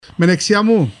Μενεξία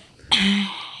μου.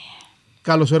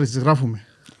 Καλώς όρισες, γράφουμε.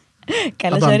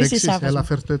 Καλώς όρισες, Σάββας. Έλα,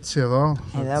 φέρ' το έτσι εδώ.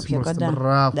 Εδώ πιο κοντά.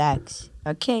 Μπράβο. Εντάξει.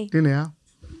 Okay. Τι νέα?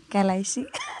 Καλά, εσύ?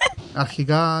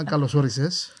 Αρχικά, καλώς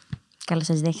όρισες. Καλώς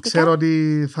σας δέχτηκα. Ξέρω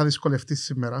ότι θα δυσκολευτείς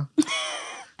σήμερα.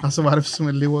 Να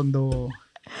σοβαρεύσουμε λίγο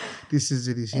τη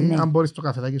συζήτηση. Ναι. Αν μπορείς το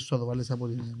καφεδάκι σου να το βάλεις από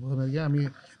την μεριά,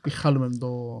 μην χάλουμε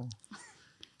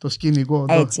το σκηνικό,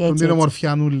 την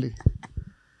ομορφιανούλη.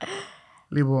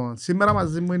 Λοιπόν, σήμερα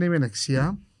μαζί μου είναι η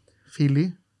Μενεξία,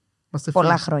 φίλη.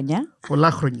 Πολλά χρόνια.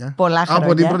 Πολλά χρόνια. Πολλά χρόνια.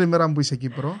 Από την πρώτη μέρα που είσαι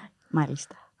Κύπρο.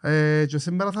 Μάλιστα. Και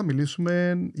σήμερα θα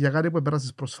μιλήσουμε για κάτι που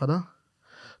επέρασες πρόσφατα,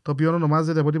 το οποίο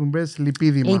ονομάζεται από ό,τι μου πες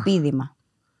λιπίδημα.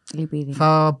 Λιπίδημα.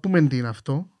 Θα πούμε τι είναι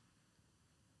αυτό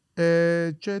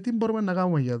και τι μπορούμε να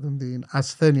κάνουμε για την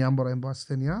ασθένεια, αν μπορούμε να πω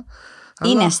ασθένεια.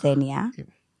 Είναι ασθένεια.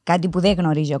 Κάτι που δεν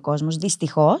γνωρίζει ο κόσμος,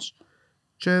 δυστυχώς.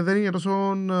 Και δεν είναι τόσο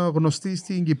γνωστή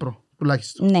στην Κύπρο,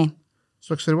 τουλάχιστον. Ναι.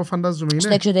 Στο εξωτερικό φαντάζομαι είναι.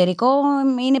 Στο εξωτερικό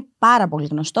είναι πάρα πολύ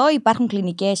γνωστό. Υπάρχουν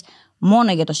κλινικές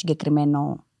μόνο για το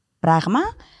συγκεκριμένο πράγμα.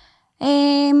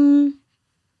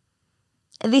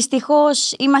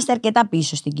 Δυστυχώς είμαστε αρκετά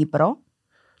πίσω στην Κύπρο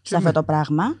σε αυτό το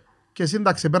πράγμα. Και εσύ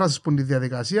εντάξει, πέρασες που τη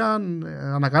διαδικασία,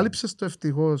 ανακάλυψες το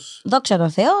ευτυχώς. Δόξα τω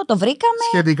Θεώ, το βρήκαμε.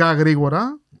 Σχετικά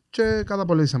γρήγορα και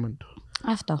καταπολεμήσαμε το.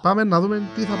 Αυτό. Πάμε να δούμε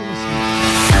τι θα πούμε σήμερα.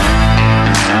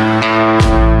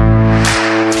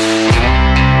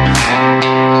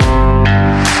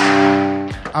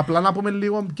 Απλά να πούμε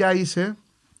λίγο ποια είσαι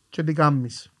και τι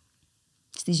κάνεις.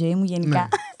 Στη ζωή μου γενικά. Ναι.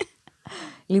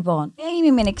 Λοιπόν, είμαι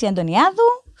η Μενεξία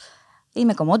Αντωνιάδου,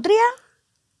 είμαι κομμότρια,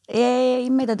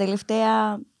 είμαι τα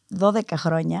τελευταία 12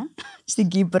 χρόνια στην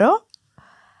Κύπρο.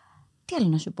 Τι άλλο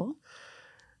να σου πω.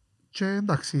 Και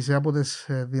εντάξει, είσαι από τις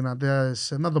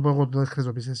δυνατές, να το πω εγώ, το δεν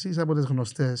χρειάζομαι εσύ, είσαι από τις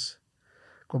γνωστές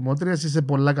κομμότριες, είσαι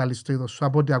πολλά καλή στο είδος σου,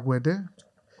 από ό,τι ακούετε.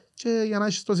 Και για να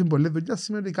έχεις τόση πολλή δουλειά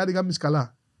σημαίνει ότι κάτι κάνεις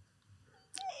καλά.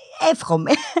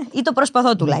 Εύχομαι, ή το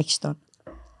προσπαθώ τουλάχιστον.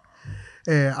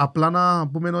 Απλά να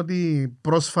πούμε ότι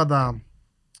πρόσφατα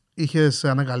είχες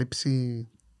ανακαλύψει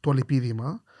το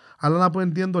λιπίδημα, αλλά να πούμε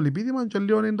τι είναι το λιπίδημα και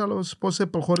λίγο είναι πώς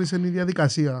προχώρησε η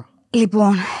διαδικασία.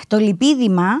 Λοιπόν, το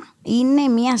λιπίδημα είναι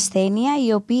μια ασθένεια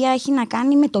η οποία έχει να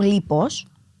κάνει με το λίπος.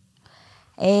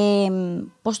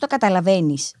 Πώς το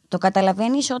καταλαβαίνεις? Το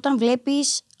καταλαβαίνεις όταν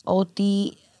βλέπεις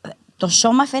ότι το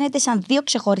σώμα φαίνεται σαν δύο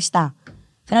ξεχωριστά.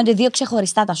 Φαίνονται δύο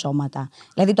ξεχωριστά τα σώματα.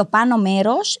 Δηλαδή το πάνω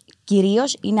μέρος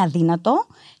κυρίως είναι αδύνατο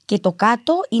και το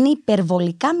κάτω είναι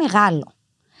υπερβολικά μεγάλο.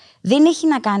 Δεν έχει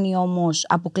να κάνει όμως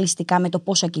αποκλειστικά με το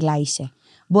πόσα κιλά είσαι.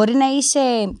 Μπορεί να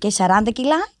είσαι και 40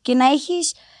 κιλά και να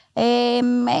έχεις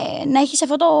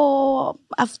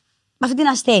αυτή την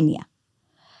ασθένεια.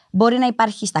 Μπορεί να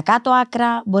υπάρχει στα κάτω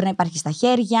άκρα, μπορεί να υπάρχει στα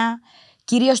χέρια.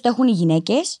 Κυρίως το έχουν οι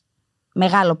γυναίκες,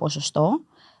 μεγάλο ποσοστό.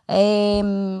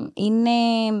 Είναι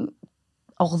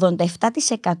 87%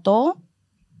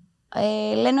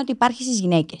 λένε ότι υπάρχει στις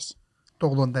γυναίκες. Το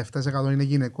 87% είναι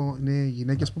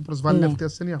γυναίκες που προσβάλλουν αυτή η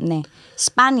ασθένεια. Ναι.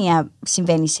 Σπάνια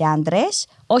συμβαίνει σε άντρες,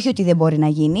 όχι ότι δεν μπορεί να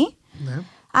γίνει, ναι.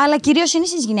 Αλλά κυρίως είναι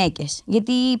στις γυναίκες.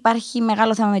 Γιατί υπάρχει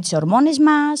μεγάλο θέμα με τις ορμόνες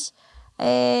μας.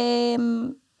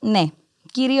 Ναι,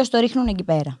 κυρίως το ρίχνουν εκεί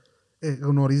πέρα.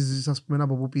 Γνωρίζεις, ας πούμε,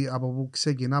 από πού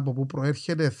ξεκινά, από πού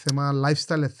προέρχεται, θέμα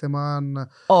lifestyle, θέμα...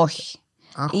 Όχι.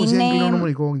 Είναι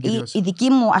κληρονομικό κυρίως. Στη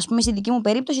δική μου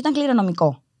περίπτωση ήταν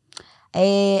κληρονομικό.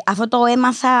 Αυτό το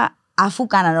έμαθα αφού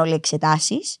κάναν όλοι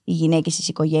εξετάσεις οι γυναίκες της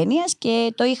οικογένειας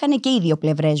και το είχαν και οι δύο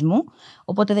πλευρές μου,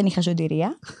 οπότε δεν είχα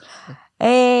σωτηρία.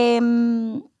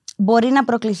 Μπορεί να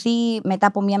προκληθεί μετά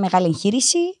από μια μεγάλη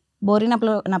εγχείρηση, μπορεί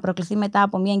να προκληθεί μετά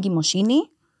από μια εγκυμοσύνη.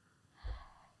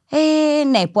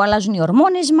 Ναι, που αλλάζουν οι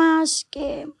ορμόνες μας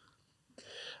και...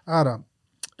 Άρα,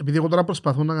 επειδή εγώ τώρα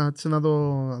προσπαθώ να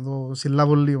το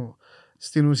συλλάβω λίγο,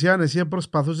 στην ουσία εσύ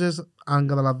προσπαθούσες, αν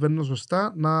καταλαβαίνω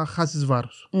σωστά, να χάσεις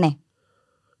βάρος. Ναι.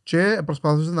 Και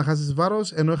προσπαθούσες να χάσεις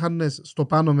βάρος ενώ έχανες στο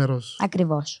πάνω μέρος.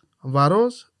 Ακριβώς.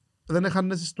 Βάρος, δεν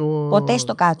έχανες ποτέ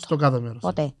στο κάτω μέρος.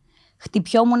 Ποτέ.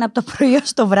 Χτυπιόμουν από το πρωί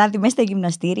ως το βράδυ μέσα στα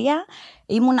γυμναστήρια.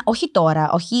 Όχι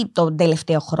τώρα, όχι τον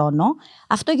τελευταίο χρόνο.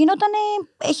 Αυτό γινόταν,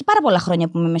 έχει πάρα πολλά χρόνια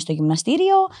που είμαι μέσα στο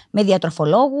γυμναστήριο, με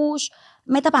διατροφολόγους,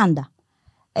 με τα πάντα.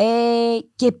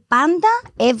 Και πάντα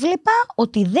έβλεπα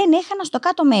ότι δεν έχανα στο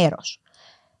κάτω μέρος.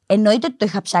 Εννοείται ότι το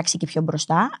είχα ψάξει και πιο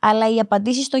μπροστά, αλλά οι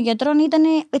απαντήσεις των γιατρών ήταν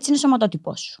έτσι είναι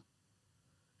σωματότυπός σου.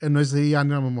 Εννοείς η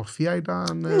ανεμομορφία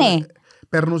ήταν... Ναι.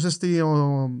 Περνούσες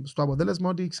στο αποτέλεσμα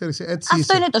ότι ξέρεις έτσι αυτό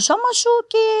είσαι. Είναι το σώμα σου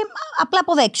και απλά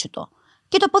αποδέξου το.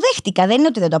 Και το αποδέχτηκα, δεν είναι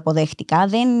ότι δεν το αποδέχτηκα,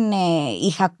 δεν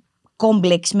είχα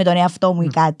κόμπλεξ με τον εαυτό μου ή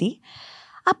κάτι.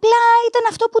 Απλά ήταν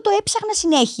αυτό που το έψαχνα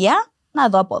συνέχεια να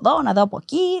δω από εδώ, να δω από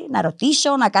εκεί, να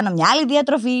ρωτήσω, να κάνω μια άλλη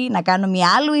διατροφή, να κάνω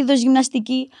μια άλλου είδους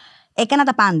γυμναστική. Έκανα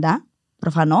τα πάντα,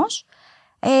 προφανώς.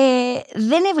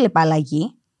 Δεν έβλεπα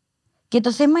αλλαγή. Και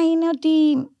το θέμα είναι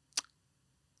ότι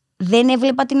δεν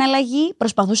έβλεπα την αλλαγή,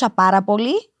 προσπαθούσα πάρα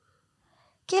πολύ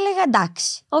και έλεγα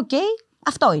εντάξει,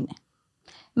 αυτό είναι.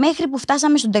 Μέχρι που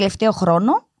φτάσαμε στον τελευταίο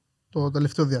χρόνο. Το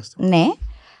τελευταίο διάστημα. Ναι.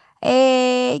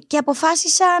 Και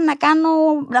αποφάσισα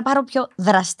να πάρω πιο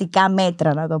δραστικά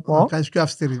μέτρα, να το πω. Να κάνεις πιο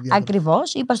αυστηρή διάτροφη.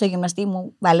 Ακριβώς. Είπα στο γυμναστή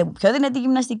μου, βάλε μου πιο δυνατή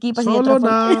γυμναστική. Είπα στη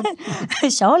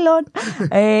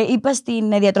είπα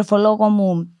στην διατροφολόγο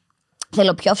μου,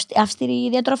 θέλω πιο αυστηρή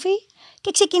διατροφή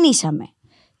και ξεκινήσαμε.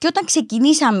 Και όταν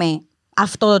ξεκινήσαμε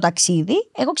αυτό το ταξίδι,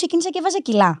 εγώ ξεκίνησα και έβαζα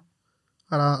κιλά.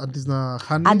 Άρα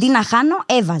αντί να χάνω,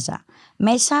 έβαζα.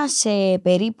 Μέσα σε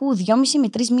περίπου 2,5 με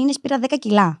 3 μήνες πήρα 10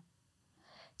 κιλά.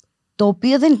 Το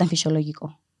οποίο δεν ήταν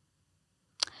φυσιολογικό.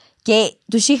 Και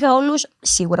τους είχα όλους,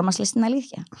 σίγουρα μας λες την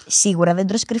αλήθεια. Σίγουρα δεν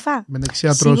τρως κρυφά. Με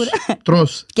δεξιά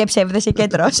τρως. Και ψεύδεσαι και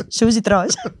τρως. Σούζι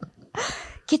τρως.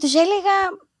 Και τους έλεγα,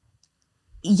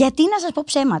 γιατί να σας πω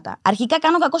ψέματα. Αρχικά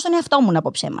κάνω κακό στον εαυτό μου να πω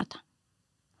ψέματα.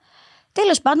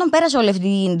 Τέλος πάντων, πέρασα όλη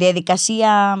αυτή τη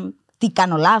διαδικασία, τι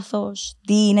κάνω λάθος,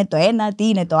 τι είναι το ένα, τι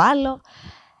είναι το άλλο.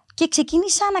 Και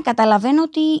ξεκίνησα να καταλαβαίνω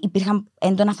ότι υπήρχαν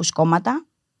έντονα φουσκώματα,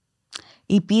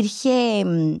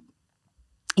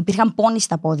 υπήρχαν πόνοι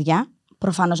στα πόδια,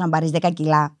 προφανώς αν πάρεις 10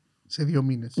 κιλά. Σε 2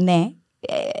 μήνες. Ναι,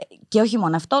 και όχι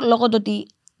μόνο αυτό, λόγω του ότι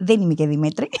δεν είμαι και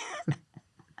Δημήτρη.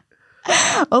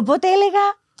 Οπότε έλεγα,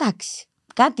 εντάξει,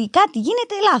 κάτι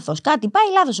γίνεται λάθος, κάτι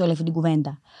πάει λάθος όλη αυτή την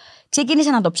κουβέντα.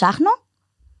 Ξεκίνησα να το ψάχνω.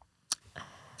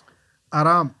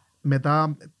 Άρα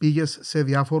μετά πήγες σε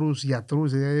διάφορους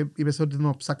γιατρούς, είπες ότι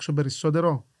να ψάξω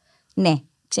περισσότερο. Ναι,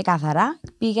 ξεκάθαρα.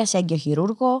 Πήγα σε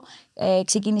αγκιοχειρούργο,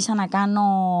 ξεκίνησα να κάνω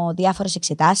διάφορες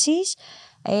εξετάσεις.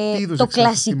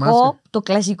 Το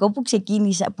κλασικό που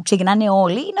ξεκινάνε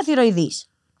όλοι είναι αθυροειδής.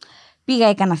 Πήγα,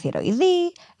 έκανα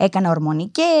αθυροειδή, έκανα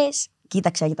ορμονικές,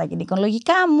 κοίταξα τα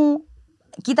γυναικολογικά μου,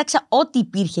 κοίταξα ό,τι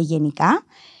υπήρχε γενικά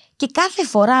και κάθε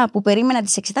φορά που περίμενα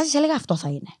τις εξετάσεις έλεγα αυτό θα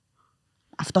είναι.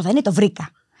 Αυτό θα είναι, το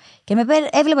βρήκα. Και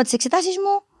έβλεπα τις εξετάσεις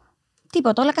μου,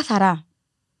 τίποτα, όλα καθαρά.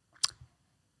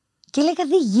 Και έλεγα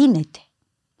δεν γίνεται.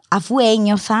 Αφού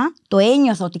το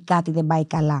ένιωθα ότι κάτι δεν πάει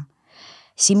καλά.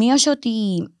 Σημείωσε ότι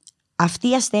αυτή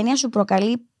η ασθένεια σου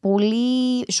προκαλεί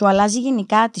σου αλλάζει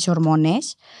γενικά τις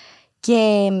ορμόνες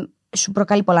και σου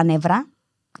προκαλεί πολλά νεύρα.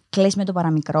 Κλαις με το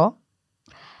παραμικρό.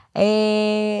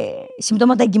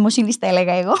 Συμπτώματα εγκυμοσύνης τα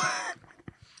έλεγα εγώ.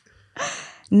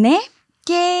 Ναι,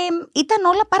 και ήταν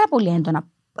όλα πάρα πολύ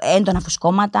έντονα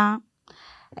φουσκώματα,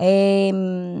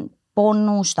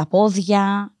 πόνους στα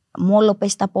πόδια,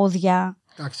 μόλοπες στα πόδια,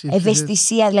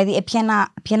 ευαισθησία, δηλαδή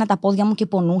έπιανα τα πόδια μου και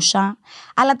πονούσα,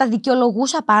 αλλά τα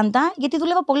δικαιολογούσα πάντα γιατί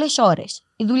δούλευα πολλές ώρες.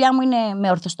 Η δουλειά μου είναι με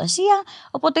ορθοστασία,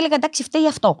 οπότε έλεγα εντάξει φταίει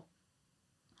αυτό.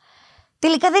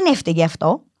 Τελικά δεν έφταιγε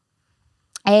αυτό.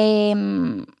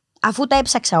 Αφού τα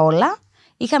έψαξα όλα,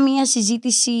 είχα μία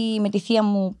συζήτηση με τη θεία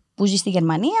μου που ζει στη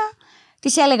Γερμανία.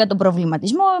 Της έλεγα τον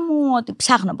προβληματισμό μου, ότι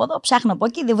ψάχνω από εδώ, ψάχνω από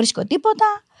εκεί, δεν βρίσκω τίποτα.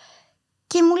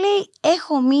 Και μου λέει,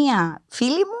 έχω μία φίλη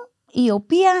μου, η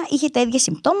οποία είχε τα ίδια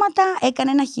συμπτώματα,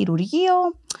 έκανε ένα χειρουργείο.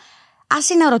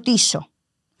 Άσε να ρωτήσω.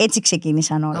 Έτσι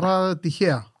ξεκίνησαν όλα. Άρα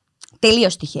τυχαία.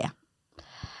 Τελείως τυχαία.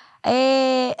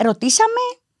 Ρωτήσαμε,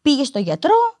 πήγε στο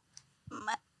γιατρό,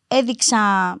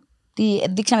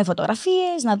 δείξαμε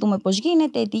φωτογραφίες, να δούμε πώς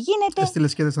γίνεται, τι γίνεται.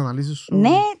 Έστειλες και τις αναλύσεις σου.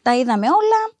 Ναι, τα είδαμε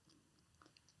όλα.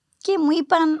 Και μου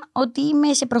είπαν ότι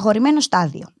είμαι σε προχωρημένο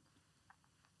στάδιο.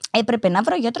 Έπρεπε να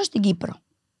βρω γιατρό στην Κύπρο.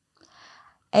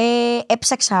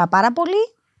 Έψαξα πάρα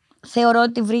πολύ. Θεωρώ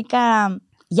ότι βρήκα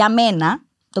για μένα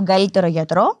τον καλύτερο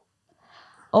γιατρό,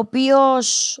 ο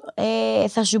οποίος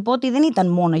θα σου πω ότι δεν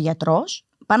ήταν μόνο γιατρός,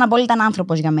 πάνω απ' όλα ήταν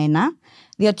άνθρωπος για μένα,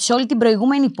 διότι σε όλη την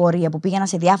προηγούμενη πορεία που πήγαινα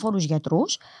σε διάφορους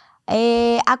γιατρούς,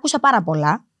 άκουσα πάρα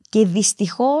πολλά και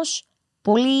δυστυχώς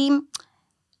πολύ...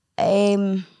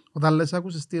 Όταν λες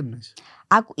άκουσες, τι εννοείς?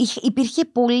 Υπήρχε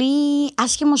πολύ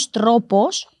άσχημος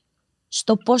τρόπος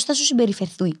στο πώς θα σου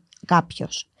συμπεριφερθεί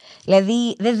κάποιος.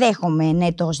 Δηλαδή δεν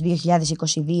δέχομαι το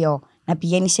 2022 να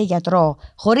πηγαίνεις σε γιατρό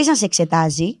χωρίς να σε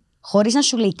εξετάζει, χωρίς να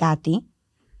σου λέει κάτι,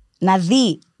 να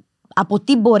δει από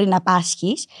τι μπορεί να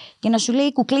πάσχεις και να σου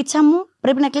λέει κουκλίτσα μου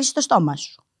πρέπει να κλείσεις το στόμα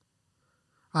σου.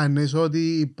 Εννοείς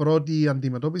ότι η πρώτη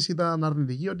αντιμετώπιση ήταν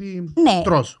αρνητική, ότι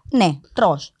τρως. Ναι,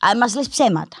 τρως. Μας λες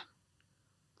ψέματα.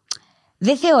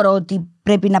 Δεν θεωρώ ότι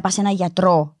πρέπει να πας σε ένα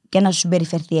γιατρό και να σου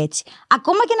συμπεριφερθεί έτσι.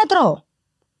 Ακόμα και να τρώω.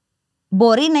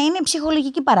 Μπορεί να είναι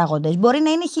ψυχολογικοί παράγοντες, μπορεί να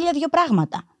είναι 1002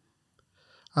 πράγματα.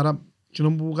 Άρα,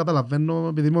 κοινό που καταλαβαίνω,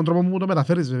 επειδή με τον τρόπο μου το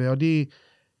μεταφέρεις βέβαια, ότι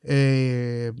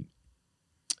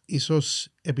ίσως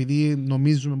επειδή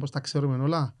νομίζουμε πως τα ξέρουμε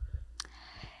όλα,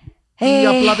 ή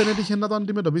απλά δεν έτυχε να το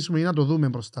αντιμετωπίσουμε ή να το δούμε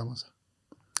μπροστά μας.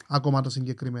 Ακόμα το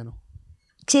συγκεκριμένο.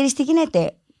 Ξέρεις τι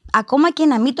γίνεται. Ακόμα και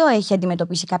να μην το έχει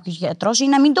αντιμετωπίσει κάποιος γιατρός ή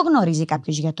να μην το γνωρίζει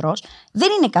κάποιος γιατρός, δεν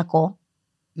είναι κακό.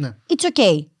 Ναι. It's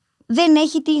okay. Δεν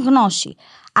έχει τη γνώση.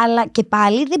 Αλλά και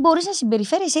πάλι δεν μπορείς να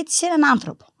συμπεριφέρεις έτσι σε έναν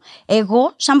άνθρωπο.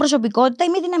 Εγώ, σαν προσωπικότητα,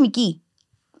 είμαι δυναμική.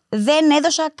 Δεν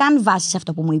έδωσα καν βάση σε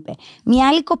αυτό που μου είπε. Μια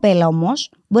άλλη κοπέλα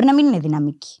όμως μπορεί να μην είναι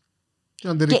δυναμική. Και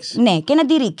να τη ρίξει. Ναι, και να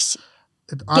τη ρίξει.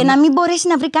 Και να μην μπορέσει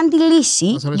να βρει καν τη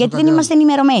λύση, γιατί δεν είμαστε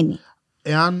ενημερωμένοι.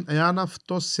 Εάν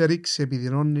αυτό σε ρίξει,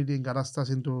 επιδεινώνει την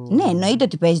κατάσταση του. Ναι, εννοείται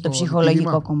ότι παίζει το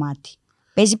ψυχολογικό κομμάτι.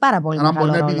 Παίζει πάρα πολύ μεγάλο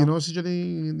ρόλο. Αν μπορεί να επιδεινώσει και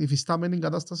την υφιστάμενη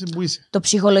κατάσταση που είσαι. Το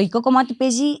ψυχολογικό κομμάτι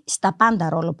παίζει στα πάντα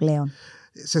ρόλο πλέον.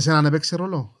 Σε σένα έπαιξε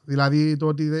ρόλο. Δηλαδή το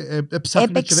ότι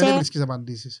έψαχνες και δεν έβρισκες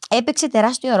απαντήσεις. Έπαιξε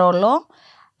τεράστιο ρόλο,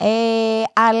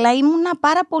 αλλά ήμουνα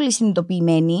πάρα πολύ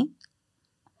συνειδητοποιημένη.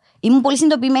 Ήμουν πολύ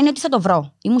συνειδητοποιημένη ότι θα το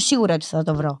βρω. Ήμουν σίγουρη ότι θα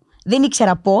το βρω. Δεν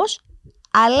ήξερα πώς,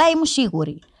 αλλά ήμουν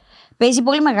σίγουρη. Παίζει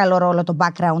πολύ μεγάλο ρόλο το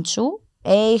background σου.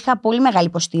 Είχα πολύ μεγάλη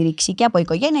υποστήριξη και από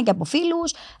οικογένεια και από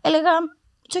φίλους. Έλεγα,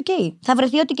 it's okay, θα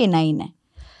βρεθεί ό,τι και να είναι.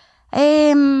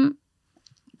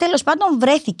 Τέλος πάντων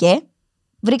βρέθηκε,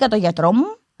 βρήκα το γιατρό μου,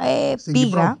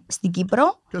 πήγα στην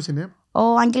Κύπρο. Ποιος είναι?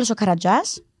 Ο Άγγελος ο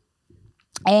Καρατζάς.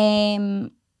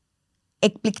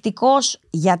 Εκπληκτικός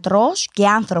γιατρός και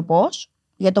άνθρωπος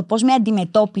για το πώς με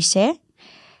αντιμετώπισε,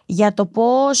 για το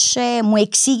πώς μου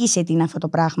εξήγησε τι είναι αυτό το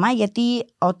πράγμα, γιατί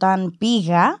όταν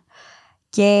πήγα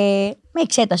και με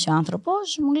εξέτασε ο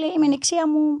άνθρωπος, μου λέει με ανεξία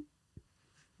μου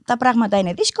τα πράγματα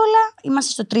είναι δύσκολα,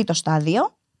 είμαστε στο 3ο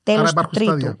στάδιο, τέλος του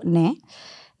 3ου. Ναι,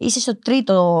 είσαι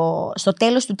στο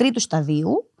τέλος του 3ου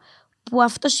σταδίου, που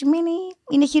αυτό σημαίνει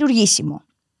είναι χειρουργήσιμο.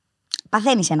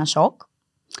 Παθαίνεις ένα σοκ,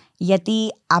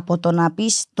 γιατί από το να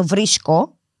πεις το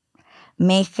βρίσκω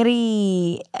μέχρι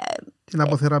την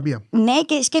αποθεραπεία. Ναι,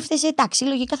 και σκέφτεσαι, εντάξει,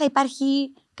 λογικά θα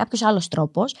υπάρχει κάποιος άλλος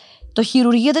τρόπος. Το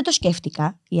χειρουργείο δεν το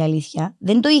σκέφτηκα, η αλήθεια.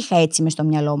 Δεν το είχα έτσι μες στο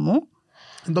μυαλό μου.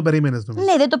 Δεν το περίμενες νομίζω.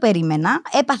 Ναι, δεν το περίμενα.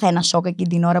 Έπαθα ένα σοκ εκείνη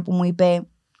την ώρα που μου είπε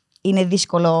είναι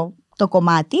δύσκολο το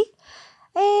κομμάτι.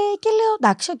 Και λέω,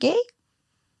 εντάξει, οκ,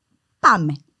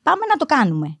 πάμε να το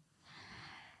κάνουμε.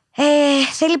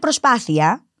 Θέλει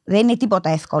προσπάθεια. Δεν είναι τίποτα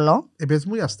εύκολο. Πες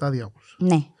μου για στάδια όμως.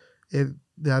 Ναι.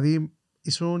 Δηλαδή,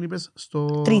 ήσουν, είπες,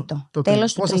 στο τρίτο.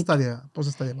 Τέλος του τρίτου. Πόσα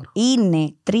στάδια υπάρχουν?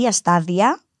 Είναι 3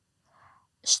 στάδια.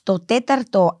 Στο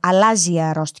 4ο αλλάζει η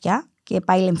αρρώστια και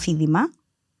πάει λεμφίδημα.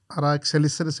 Άρα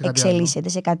εξελίσσεται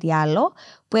σε κάτι άλλο.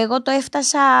 Που εγώ το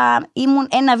έφτασα, ήμουν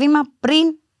ένα βήμα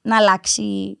πριν να αλλάξει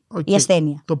η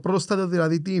ασθένεια. Το πρώτο στάδιο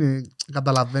δηλαδή τι είναι?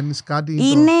 Καταλαβαίνεις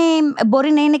κάτι?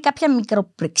 Μπορεί να είναι κάποια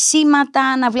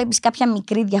μικροπρεξίματα, να βλέπεις κάποια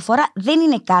μικρή διαφορά. Δεν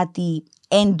είναι κάτι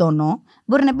έντονο.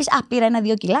 Μπορεί να πεις, πήρα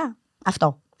 1-2 κιλά.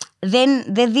 Αυτό.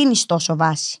 Δεν δίνεις τόσο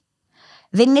βάση.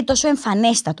 Δεν είναι τόσο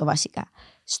εμφανέστατο βασικά.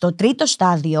 Στο 3ο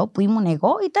στάδιο που ήμουν εγώ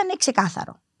ήταν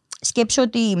ξεκάθαρο. Σκέψω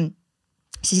ότι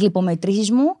στις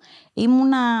λιπομετρήσεις μου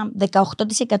ήμουνα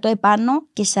 18% επάνω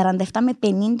και 47 με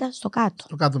 50 στο κάτω.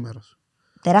 Το κάτω μέρος.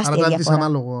 Τεράστια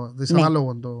διαφορά.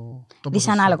 Δυσανάλογο το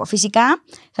δυσανάλογο. Φυσικά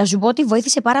θα σου πω ότι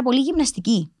βοήθησε πάρα πολύ η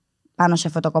γυμναστική πάνω σε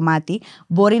αυτό το κομμάτι.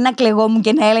 Μπορεί να κλαιγόμουν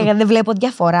και να έλεγα δεν βλέπω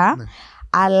διαφορά. Ναι.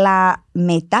 Αλλά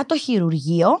μετά το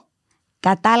χειρουργείο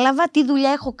κατάλαβα τι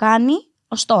δουλειά έχω κάνει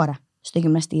ως τώρα στο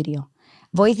γυμναστήριο.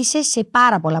 Βοήθησε σε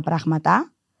πάρα πολλά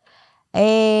πράγματα.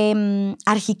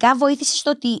 Αρχικά βοήθησε στο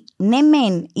ότι ναι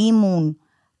μεν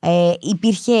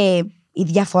υπήρχε η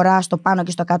διαφορά στο πάνω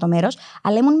και στο κάτω μέρος,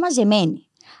 αλλά ήμουν μαζεμένη.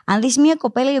 Αν δεις μια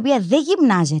κοπέλα η οποία δεν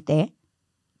γυμνάζεται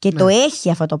και το έχει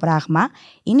αυτό το πράγμα,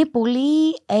 είναι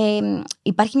πολύ,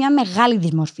 υπάρχει μια μεγάλη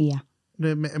δυσμορφία.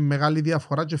 Μεγάλη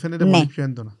διαφορά και φαίνεται πολύ πιο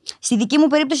έντονα. Στη δική μου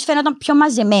περίπτωση φαίνονταν πιο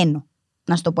μαζεμένο,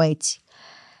 να σου το πω έτσι.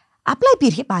 Απλά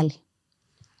υπήρχε πάλι.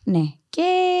 Ναι. Και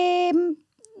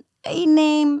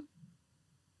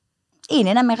είναι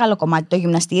ένα μεγάλο κομμάτι το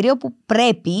γυμναστήριο που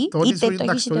πρέπει είτε το έχεις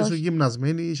είτε όχι. Ήσουν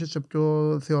γυμνασμένη, είσαι σε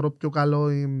θεωρώ πιο καλό,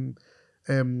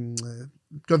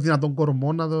 πιο δυνατόν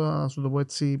κορμό, να σου το πω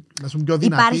έτσι, να σου πιο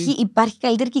δυνατή. Υπάρχει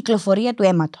καλύτερη κυκλοφορία του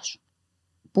αίματος.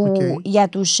 Που για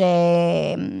τους...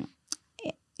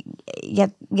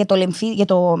 Για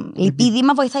το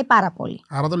λιπίδημα βοηθάει πάρα πολύ.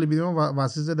 Άρα το λιπίδημα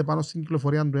βασίζεται πάνω στην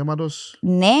κυκλοφορία του αίματος.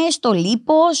 Ναι, στο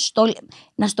λίπος.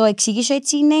 Να στο εξηγήσω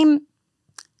έτσι, είναι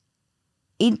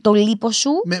το λίπος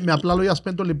σου. Με απλά λόγια, ας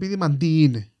πούμε το λιπίδημα τι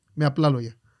είναι? Με απλά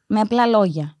λόγια. Με απλά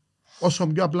λόγια. Όσο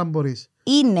πιο απλά μπορείς.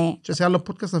 Είναι. Και σε άλλο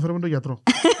podcast να φέρουμε τον γιατρό.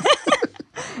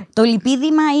 Το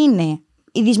λιπίδημα είναι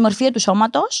η δυσμορφία του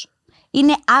σώματος.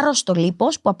 Είναι άρρωστο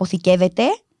λίπος που αποθηκεύεται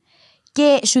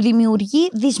και σου δημιουργεί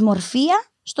δυσμορφία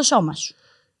στο σώμα σου.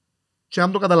 Και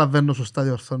αν το καταλαβαίνω σωστά,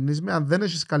 διορθώνεις με, αν δεν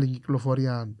έχεις καλή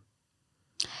κυκλοφορία.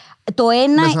 Το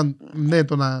ένα. Ναι,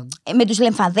 το να. Με τους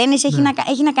λεμφαδένες έχει,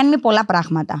 έχει να κάνει με πολλά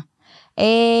πράγματα.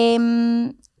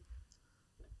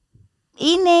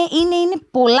 Είναι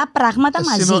πολλά πράγματα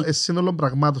μαζί. Σύνολο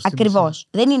πραγμάτων. Ακριβώς.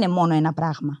 Δεν είναι μόνο ένα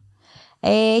πράγμα.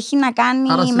 Έχει να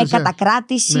κάνει με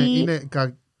κατακράτηση. Ναι, είναι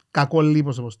κακό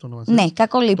λίπος, όπως το ονομάζεις. Ναι,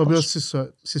 κακό λίπος. Το οποίο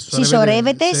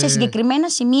συσσωρεύεται σε συγκεκριμένα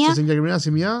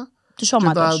σημεία του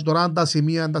σώματος. Και τώρα τα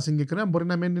σημεία τα συγκεκριμένα μπορεί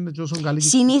να μην είναι τόσο καλή.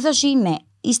 Συνήθως είναι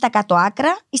ή στα κάτω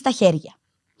άκρα ή στα χέρια.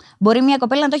 Μπορεί μια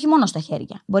κοπέλα να το έχει μόνο στα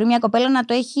χέρια. Μπορεί μια κοπέλα να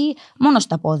το έχει μόνο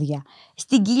στα πόδια.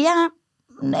 Στην κοιλιά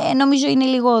νομίζω είναι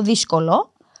λίγο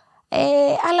δύσκολο.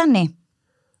 Αλλά ναι.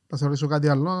 Θα σε ρωτήσω κάτι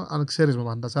άλλο, αν ξέρεις με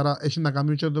πάντα. Άρα έχει να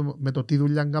κάνει και με το τι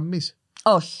δουλειά κάνεις.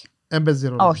 Όχι. Έμπαιζε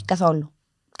ρόλο. Όχι,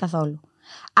 καθόλου.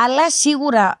 Αλλά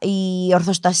σίγουρα η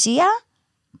ορθοστασία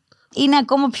είναι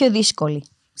ακόμα πιο δύσκολη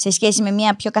σε σχέση με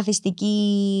μια πιο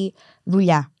καθιστική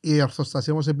δουλειά. Η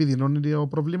ορθοστασία όμως επιδεινώνει το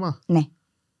πρόβλημα. Ναι,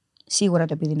 σίγουρα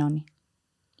το επιδεινώνει.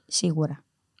 Σίγουρα.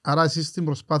 Άρα εσύ στην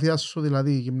προσπάθειά σου,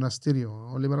 δηλαδή γυμναστήριο,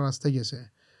 όλη μέρα να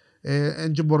στέκεσαι,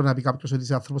 δεν μπορεί να πει κάποιος ότι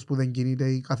είσαι άνθρωπος που δεν κινείται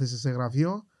ή κάθεσαι σε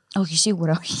γραφείο. Όχι,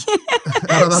 σίγουρα όχι.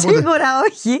 Σίγουρα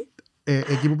όχι.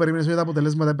 Εκεί που περιμένεις ότι τα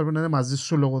αποτελέσματα έπρεπε να είναι μαζί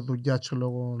σου λόγω δουλειά και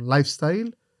λόγω lifestyle,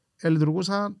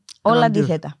 λειτουργούσαν όλα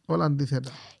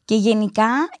αντίθετα. Και γενικά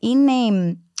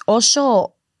είναι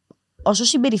όσο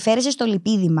συμπεριφέρεσαι στο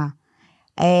λιπίδημα,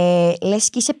 λες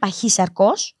και είσαι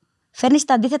παχύσαρκος, φέρνεις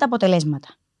τα αντίθετα αποτελέσματα.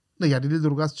 Ναι, γιατί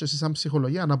λειτουργάς και εσύ σαν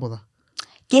ψυχολογία ανάποδα.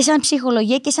 Και σαν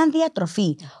ψυχολογία και σαν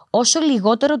διατροφή. Όσο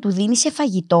λιγότερο του δίνεις σε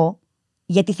φαγητό,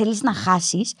 γιατί θέλεις να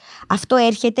χάσεις, αυτό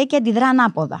έρχεται και αντιδρά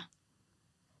ανάποδα.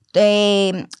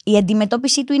 Η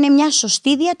αντιμετώπιση του είναι μια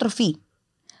σωστή διατροφή.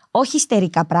 Όχι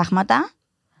ιστερικά πράγματα,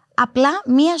 απλά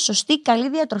μια σωστή καλή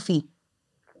διατροφή.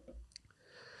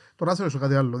 Τώρα σε ρωτήσω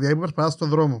κάτι άλλο. Δηλαδή που περπατάς στον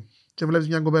δρόμο και βλέπεις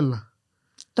μια κοπέλα.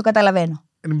 Το καταλαβαίνω.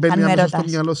 Μπαίνει αμέσως στο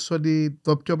μυαλό σου ότι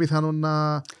το πιο πιθανό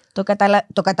να...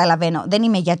 Το καταλαβαίνω. Δεν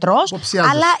είμαι γιατρός,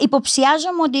 αλλά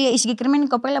υποψιάζομαι ότι η συγκεκριμένη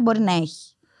κοπέλα μπορεί να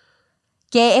έχει.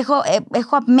 Και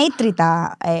έχω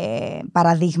αμέτρητα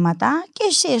παραδείγματα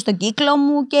και στον κύκλο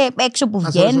μου και έξω που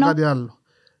βγαίνω. Να σε ρωτήσω κάτι άλλο.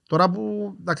 Τώρα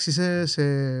που είσαι σε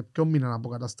ποιο μήνα να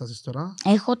αποκαταστάσεις τώρα?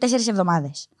 Έχω 4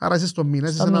 εβδομάδες. Άρα είσαι στο μήνα,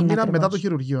 είσαι ένα μήνα μετά το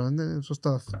χειρουργείο. Είναι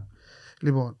σωστά.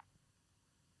 Λοιπόν,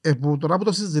 τώρα που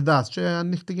το συζητάς και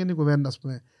ανοίχτηκε η κουβέντα, ας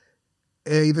πούμε,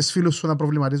 είδες φίλους σου να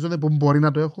προβληματίζονται που μπορεί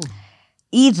να το έχουν?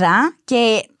 Είδα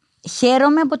και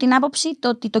χαίρομαι από την άποψη το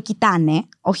ότι το κοιτάνε,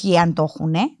 όχι αν το έχουν,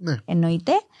 ναι.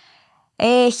 Εννοείται.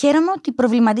 Χαίρομαι ότι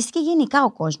προβληματίστηκε γενικά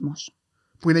ο κόσμος.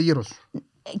 Που είναι γύρω σου.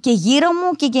 Και γύρω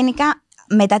μου και γενικά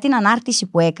μετά την ανάρτηση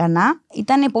που έκανα,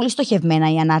 ήταν πολύ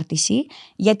στοχευμένα η ανάρτηση,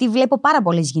 γιατί βλέπω πάρα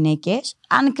πολλές γυναίκες,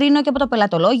 αν κρίνω και από το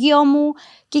πελατολόγιο μου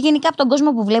και γενικά από τον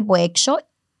κόσμο που βλέπω έξω,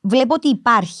 βλέπω ότι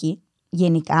υπάρχει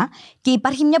γενικά και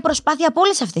υπάρχει μια προσπάθεια από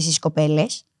όλες αυτές τις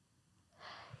κοπέλες.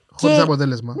 Χωρίς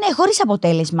αποτέλεσμα. Ναι, χωρίς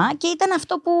αποτέλεσμα, και ήταν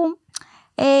αυτό που,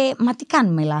 μα τι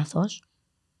κάνουμε λάθος,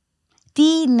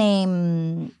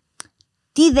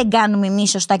 τι δεν κάνουμε εμείς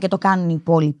σωστά και το κάνουν οι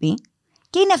υπόλοιποι.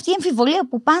 Και είναι αυτή η αμφιβολία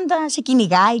που πάντα σε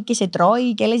κυνηγάει και σε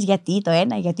τρώει και λες γιατί το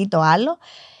ένα, γιατί το άλλο.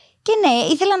 Και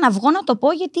ναι, ήθελα να βγω να το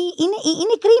πω γιατί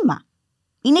είναι κρίμα.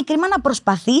 Είναι κρίμα να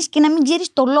προσπαθείς και να μην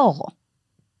ξέρεις το λόγο.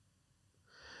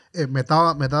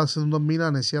 Μετά σε τον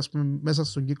μήνα, εσύ ας πούμε μέσα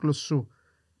στον κύκλο σου,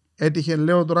 έτυχε,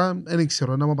 λέω τώρα, δεν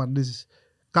ξέρω να μου απαντήσεις,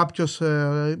 κάποιος,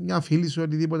 μια φίλη σου,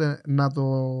 οτιδήποτε,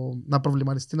 να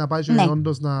προβληματιστεί, να πάει και ναι.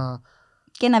 όντως να...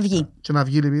 Και να βγει. Και να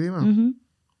βγει λιπίδημα.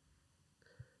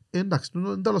 Εντάξει,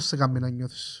 δεν τέλος σε κάνει να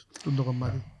νιώθεις το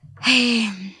κομμάτι.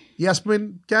 Ή ας πούμε,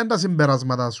 ποια είναι τα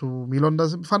συμπεράσματα σου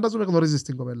μιλώντας, φαντάζομαι γνωρίζεις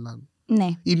την κοπέλα. Ναι.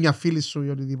 Ή μια φίλη σου ή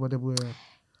οτιδήποτε που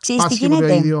ξέρεις τι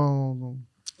γίνεται.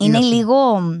 Είναι λίγο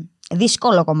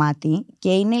δύσκολο κομμάτι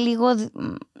και είναι λίγο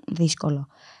δύσκολο.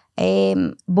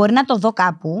 Μπορεί να το δω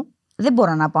κάπου. Δεν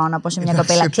μπορώ να πάω να πω σε μια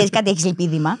κοπέλα, ξέρεις κάτι, έχεις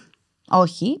λιπίδημα.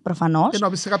 Όχι, προφανώς.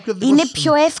 Είναι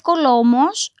πιο εύκολο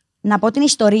όμως να πω την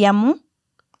ιστορία μου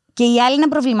και η άλλη να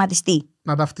προβληματιστεί.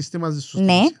 Να ταυτιστεί μαζί σου.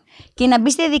 Ναι, και να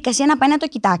μπει στη διαδικασία να πάει να το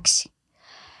κοιτάξει.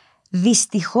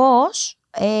 Δυστυχώς,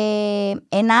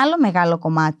 ένα άλλο μεγάλο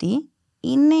κομμάτι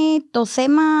είναι το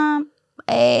θέμα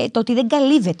το ότι δεν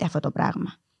καλύβεται αυτό το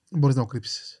πράγμα. Μπορείς να το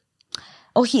κρύψεις.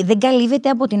 Όχι, δεν καλύβεται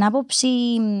από την άποψη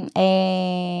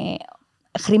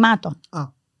χρημάτων.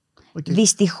 Okay.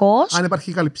 Δυστυχώς. Αν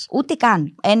υπάρχει κάλυψη. Ούτε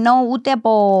καν. Ενώ ούτε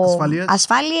από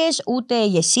ασφάλειες, ούτε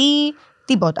γεσί,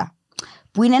 τίποτα.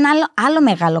 Που είναι ένα άλλο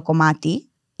μεγάλο κομμάτι,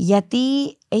 γιατί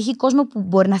έχει κόσμο που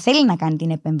μπορεί να θέλει να κάνει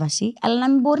την επέμβαση, αλλά να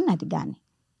μην μπορεί να την κάνει.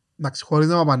 Εντάξει, χωρίς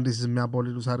να μου απαντήσεις με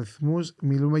απόλυτους αριθμούς,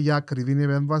 μιλούμε για ακριβή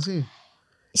επέμβαση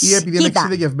ή επειδή είναι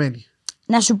εξειδικευμένη?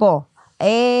 Να σου πω.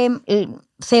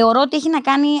 Θεωρώ ότι έχει να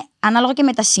κάνει ανάλογα και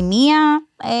με τα σημεία,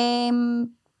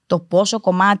 το πόσο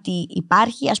κομμάτι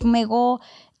υπάρχει. Ας πούμε, εγώ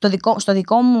στο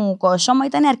δικό μου σώμα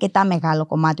ήταν αρκετά μεγάλο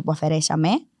κομμάτι που αφαιρέσαμε.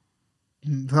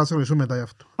 Θα σε ρωτήσω μετά γι'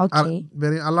 αυτό.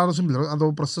 Αλλά να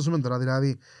το προσθέσουμε τώρα.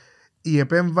 Δηλαδή, η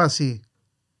επέμβαση,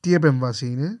 τι επέμβαση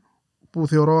είναι, που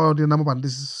θεωρώ ότι να μου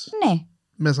απαντήσεις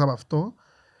μέσα από αυτό.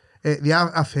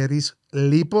 Αφαιρείς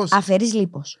λίπος. Αφαιρείς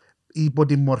λίπος. Υπό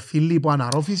τη μορφή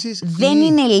λιποαναρρόφησης. Δεν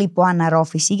είναι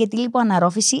λιποαναρρόφηση, γιατί η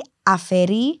λιποαναρρόφηση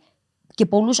αφαιρεί και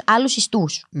πολλούς άλλους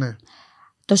ιστούς. Ναι.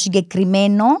 Το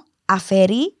συγκεκριμένο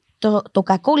αφαιρεί το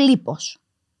κακό λίπος.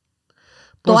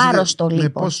 Το άρρωστο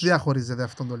λίπος. Πώς διαχωρίζεται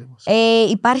αυτό το λίπος?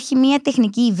 Υπάρχει μια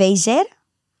τεχνική Veiser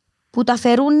που το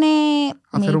αφαιρούν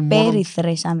με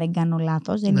υπέρυθρες, αν δεν κάνω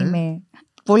λάθος. Δεν είμαι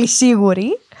πολύ σίγουρη.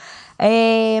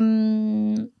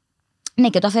 Ναι,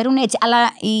 και το αφαιρούν έτσι. Αλλά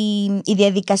η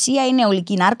διαδικασία είναι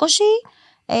ολική νάρκωση.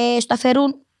 Στο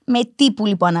αφαιρούν με τύπου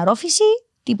λιποαναρρόφηση,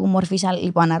 τύπου μορφής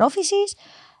λιποαναρρόφησης.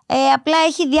 Απλά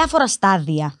έχει διάφορα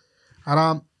στάδια.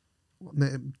 Άρα,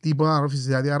 τύπου αναρρόφηση,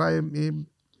 δηλαδή, άρα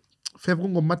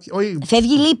φεύγουν κομμάτια.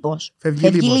 Φεύγει λίπος.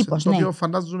 Φεύγει λίπος, το οποίο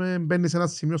φαντάζομαι μπαίνει σε ένα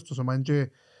σημείο στο σώμα και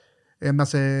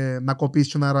να κοπείς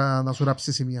και να σου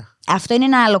ράψει σημεία. Αυτό είναι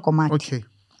ένα άλλο κομμάτι. Okay.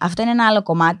 Αυτό είναι ένα άλλο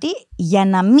κομμάτι για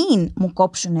να μην μου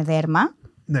κόψουν δέρμα.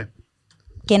 Ναι.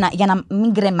 Και για να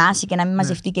μην κρεμάσει και να μην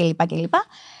μαζευτεί κλπ.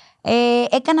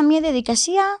 Έκανα μια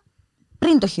διαδικασία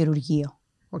πριν το χειρουργείο.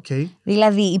 Okay.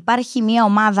 Δηλαδή υπάρχει μια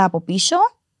ομάδα από πίσω,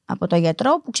 από το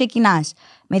γιατρό, που ξεκινάς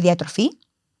με διατροφή,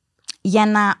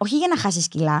 όχι για να χάσεις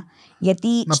κιλά, γιατί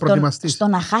στο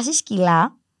να χάσεις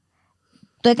κιλά,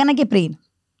 το έκανα και πριν.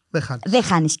 Δεν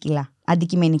χάνεις κιλά,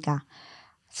 αντικειμενικά.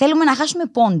 Θέλουμε να χάσουμε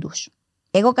πόντους.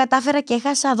 Εγώ κατάφερα και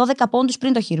έχασα 12 πόντους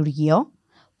πριν το χειρουργείο,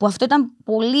 που αυτό ήταν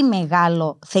πολύ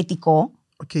μεγάλο θετικό.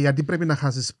 Γιατί πρέπει να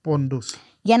χάσεις πόντους?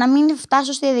 Για να μην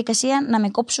φτάσω στη διαδικασία να με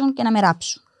κόψουν και να με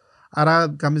ράψουν.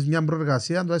 Άρα κάνεις μια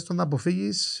προεργασία, τουλάχιστον να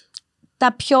αποφύγεις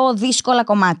τα πιο δύσκολα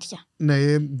κομμάτια.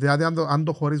 Ναι, δηλαδή αν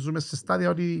το χωρίζουμε σε στάδια,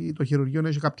 ότι το χειρουργείο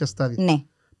έχει κάποια στάδια. Ναι.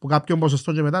 Που κάποιον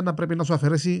ποσοστό και μετά να πρέπει να σου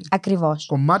αφαιρέσει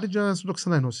κομμάτι και να σου το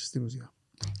ξαναενώσει στην ουσία.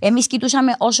 Εμείς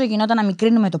κοιτούσαμε όσο γινόταν να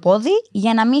μικρύνουμε το πόδι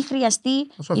για να μην χρειαστεί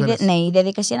η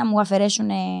διαδικασία να μου αφαιρέσουν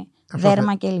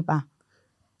δέρμα κλπ.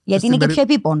 Γιατί είναι και πιο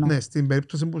επίπονο. Ναι, στην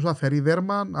περίπτωση που σου αφαιρεί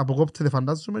δέρμα, αποκόπτεται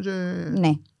φαντάζομαι και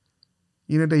ναι.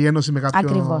 γίνεται η ένωση με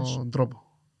κάποιον τρόπο.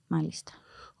 Μάλιστα.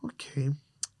 Okay.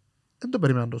 Δεν το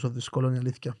περίμενα τόσο δύσκολο, είναι η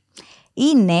αλήθεια.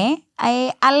 Είναι,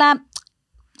 αλλά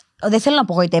δεν θέλω να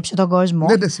απογοητεύσω τον κόσμο.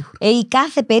 Ναι, σίγουρα. Η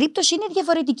κάθε περίπτωση είναι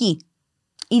διαφορετική.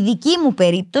 Η δική μου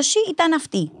περίπτωση ήταν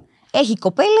αυτή. Έχει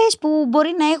κοπέλες που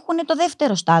μπορεί να έχουν το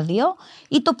δεύτερο στάδιο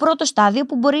ή το πρώτο στάδιο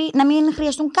που μπορεί να μην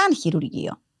χρειαστούν καν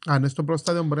χειρουργείο. Ναι, στο πρώτο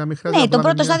στάδιο μπορεί να μην χρειάζεται. Ναι, το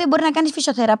πρώτο στάδιο μπορεί να κάνεις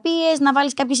φυσιοθεραπείες, να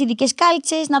βάλεις κάποιες ειδικές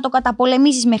κάλτσες, να το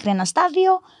καταπολεμήσεις μέχρι ένα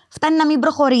στάδιο, φτάνει να μην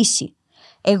προχωρήσει.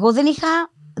 Εγώ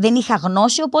δεν είχα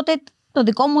γνώση, οπότε το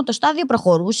δικό μου το στάδιο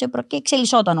προχωρούσε και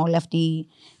εξελισσόταν όλη αυτή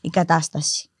η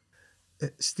κατάσταση.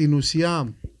 Στην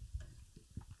ουσία,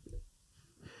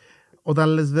 όταν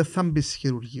λες δεν θα μπεις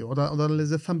χειρουργείο, όταν λες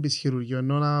δεν θα μπεις χειρουργείο,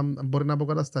 ενώ να μπορεί να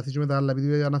αποκατασταθεί και μετά, αλλά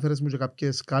επειδή αναφέρεσαι μου και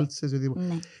κάποιες κάλτσες,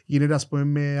 γίνεται ας πούμε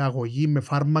με αγωγή, με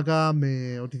φάρμακα,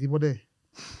 με οτιδήποτε.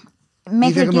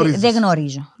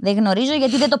 Δεν γνωρίζω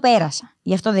γιατί δεν το πέρασα.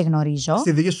 Γι' αυτό δεν γνωρίζω.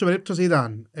 Στη δική σου περίπτωση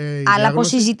ήταν. Αλλά από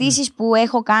συζητήσεις που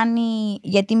έχω κάνει,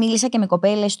 γιατί μίλησα και με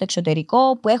κοπέλες στο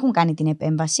εξωτερικό που έχουν κάνει την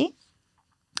επέμβαση.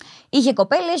 Είχε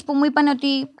κοπέλες που μου είπαν ότι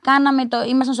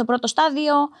ήμασταν στο πρώτο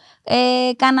στάδιο,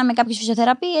 κάναμε κάποιες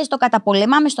φυσιοθεραπείες, το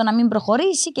καταπολεμάμε στο να μην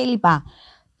προχωρήσει κλπ.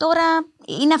 Τώρα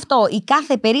είναι αυτό. Η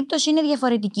κάθε περίπτωση είναι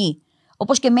διαφορετική.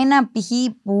 Όπως και εμένα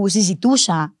π.χ. που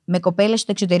συζητούσα με κοπέλες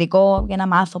στο εξωτερικό για να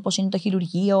μάθω πώς είναι το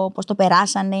χειρουργείο, πώς το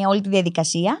περάσανε, όλη τη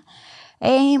διαδικασία,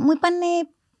 μου είπαν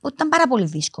ότι ήταν πάρα πολύ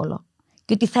δύσκολο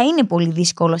και ότι θα είναι πολύ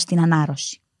δύσκολο στην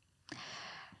ανάρρωση.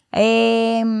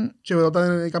 Και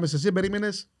όταν έκαμες εσύ,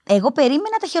 περίμενες? Εγώ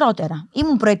περίμενα τα χειρότερα.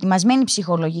 Ήμουν προετοιμασμένη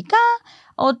ψυχολογικά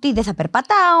ότι δεν θα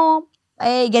περπατάω,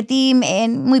 γιατί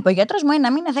μου είπε ο γιατρός μου,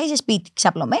 ένα μήνα θα είσαι σπίτι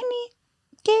ξαπλωμένη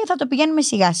και θα το πηγαίνουμε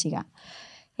σιγά σιγά.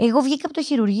 Εγώ βγήκα από το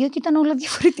χειρουργείο και ήταν όλα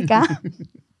διαφορετικά.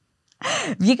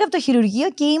 Βγήκα από το χειρουργείο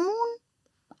και ήμουν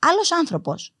άλλος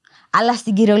άνθρωπος. Αλλά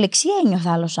στην κυριολεξία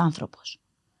ένιωθα άλλος άνθρωπος.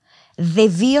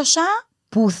 Δεν βίωσα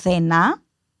πουθενά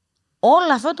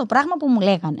όλο αυτό το πράγμα που μου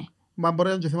λέγανε. Μα μπορεί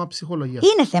να είναι και θέμα ψυχολογίας.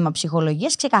 Είναι θέμα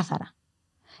ψυχολογίας, ξεκάθαρα.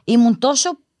 Ήμουν τόσο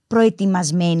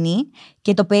προετοιμασμένη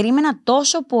και το περίμενα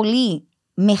τόσο πολύ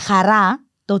με χαρά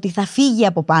το ότι θα φύγει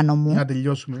από πάνω μου.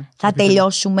 Θα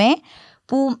τελειώσουμε,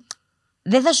 που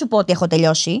δεν θα σου πω ότι έχω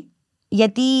τελειώσει.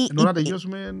 Γιατί ενώ να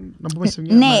τελειώσουμε, να πούμε σε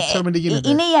μια. Ναι, να ξέρουμε τι γίνεται.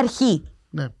 Είναι η αρχή.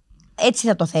 Ναι. έτσι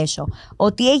θα το θέσω.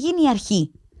 Ότι έγινε η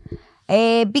αρχή.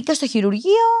 Μπήκα στο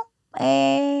χειρουργείο,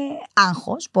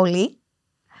 άγχος, πολύ.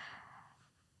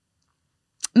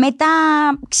 Μετά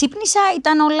ξύπνησα,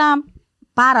 ήταν όλα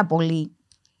πάρα πολύ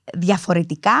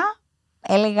διαφορετικά.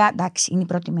 Έλεγα, εντάξει, είναι η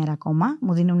πρώτη μέρα ακόμα,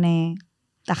 μου δίνουν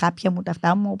τα χάπια μου, τα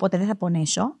αυτά μου, οπότε δεν θα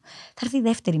πονέσω. Θα έρθει η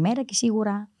δεύτερη μέρα και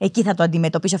σίγουρα εκεί θα το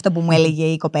αντιμετωπίσω, αυτό που μου έλεγε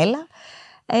η κοπέλα.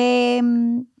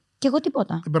 Και εγώ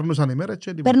τίποτα. Περνούσαν οι μέρες και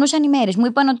τίποτα. Περνούσαν οι μέρες. Μου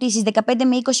είπαν ότι στις 15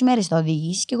 με 20 μέρες θα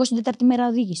οδηγήσεις και εγώ στην τέταρτη μέρα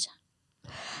οδήγησα.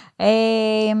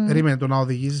 Περίμενε, το να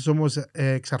οδηγήσεις όμως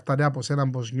εξαρτάται από σένα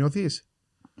πώς νιώθεις.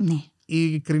 Ναι.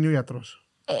 Ή κρίνει ο γιατρός.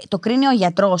 Το κρίνει ο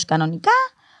γιατρός κανονικά.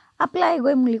 Απλά εγώ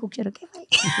ήμουν λίγο ξεροκέφαλη.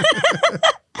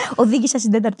 Οδήγησα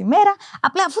στην τέταρτη μέρα.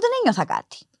 Απλά αφού δεν ένιωθα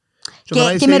κάτι.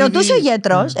 Και με ρωτούσε ο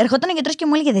γιατρός, ερχόταν ο γιατρός και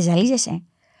μου έλεγε: δεν ζαλίζεσαι?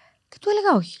 Και του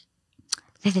έλεγα: όχι.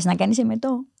 Δεν θες να κάνεις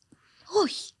εμετό?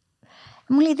 Όχι.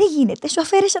 Μου λέει: δεν γίνεται, σου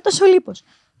αφαίρεσα τόσο λίπος.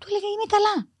 Του έλεγα: είμαι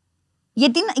καλά.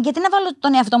 Γιατί να βάλω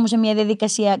τον εαυτό μου σε μια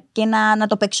διαδικασία και να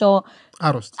το παίξω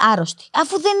άρρωστη,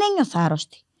 αφού δεν ένιωθα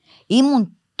άρρωστη.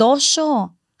 Ήμουν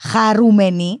τόσο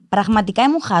χαρούμενη, πραγματικά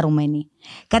ήμουν χαρούμενη.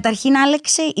 Καταρχήν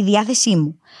άλλαξε η διάθεσή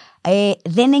μου.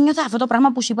 Δεν ένιωθα αυτό το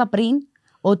πράγμα που σου είπα πριν,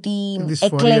 ότι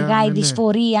εκλεγά, η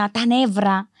δυσφορία, τα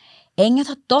νεύρα.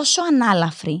 Ένιωθα τόσο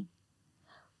ανάλαφρη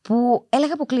που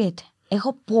έλεγα αποκλείεται.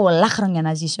 Έχω πολλά χρόνια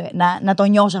να ζήσω, να το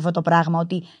νιώσω αυτό το πράγμα,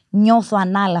 ότι νιώθω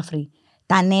ανάλαφρη.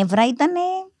 Τα νεύρα ήταν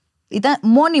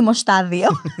μόνιμο στάδιο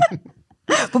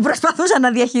που προσπαθούσα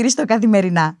να διαχειριστώ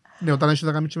καθημερινά. Ναι, όταν έχεις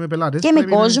να κάνεις και με πελάτες. Και με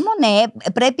κόσμο, ναι,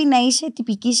 πρέπει να είσαι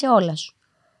τυπική σε όλα σου.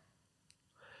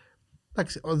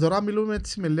 Εντάξει, τώρα μιλούμε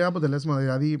έτσι με λίγα αποτελέσματα,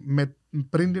 δηλαδή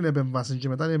πριν την επέμβαση και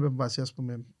μετά την επέμβαση, ας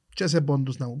πούμε, και σε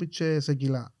πόντους να μου πει και σε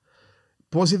κιλά.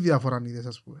 Πόση διαφορά είδες,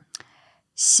 ας πούμε?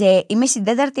 Είμαι στην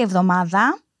τέταρτη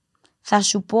εβδομάδα,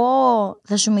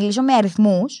 θα σου μιλήσω με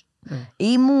αριθμούς.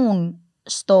 Ήμουν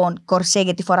στον κορσέ,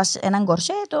 γιατί φοράς έναν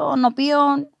κορσέ, τον οποίο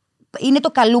είναι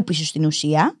το καλούπι σου στην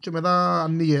ουσία. Και μετά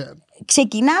ανοίγει.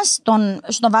 Ξεκινάς,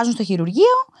 στον βάζουν στο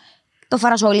χειρουργείο, το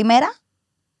φοράς όλη μέρα,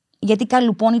 γιατί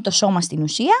καλουπώνει το σώμα στην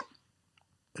ουσία.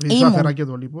 Ρίχνεις αφαιρά και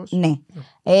το λίπος. Ναι.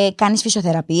 Κάνεις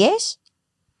φυσιοθεραπείες,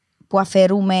 που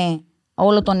αφαιρούμε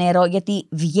όλο το νερό, γιατί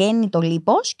βγαίνει το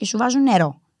λίπος και σου βάζουν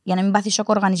νερό, για να μην πάθει σοκ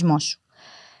ο οργανισμός σου.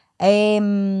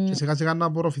 Και σιγά σιγά να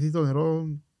απορροφηθεί το νερό.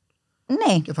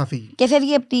 Ναι. Και θα φύγει. Και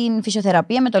φεύγει από την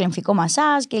φυσιοθεραπεία με το λεμφικό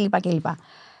μασάζ κλπ.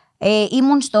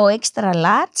 Ήμουν στο extra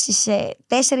large, σε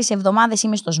 4 εβδομάδες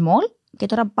είμαι στο small και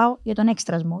τώρα πάω για τον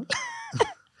extra small.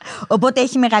 Οπότε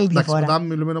έχει μεγάλη διαφορά. Εντάξει, όταν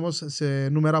μιλούμε όμως σε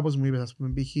νούμερα, όπως μου είπες, ας πούμε,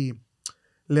 π.χ.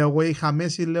 λέω εγώ είχα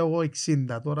μέση, λέω εγώ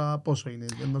 60, τώρα πόσο είναι?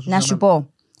 Να σου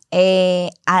πω,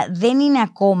 δεν είναι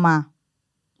ακόμα,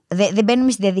 δεν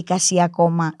μπαίνουμε στη διαδικασία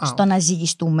ακόμα στο να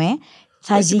ζυγιστούμε.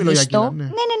 Θα ζυγιστώ. Ναι,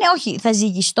 όχι. Θα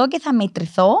ζυγιστώ και θα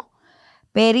μετρηθώ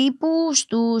περίπου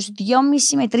στους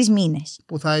 2,5 με 3 μήνες.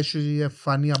 Που θα έχει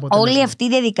φανεί αποτέλεσμα. Όλη αυτή η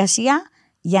διαδικασία,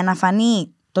 για να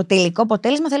φανεί το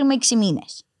αποτέλεσμα, θέλουμε 6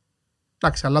 μήνες.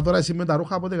 Εντάξει, αλλά τώρα εσύ με τα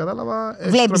ρούχα, από ό,τι κατάλαβα,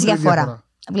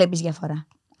 Βλέπεις διαφορά.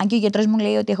 Αν και ο γιατρός μου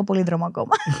λέει ότι έχω πολύ δρόμο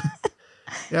ακόμα.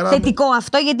 Θετικό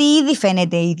αυτό, γιατί ήδη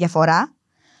φαίνεται η διαφορά.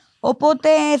 Οπότε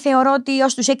θεωρώ ότι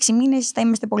ως τους 6 μήνες θα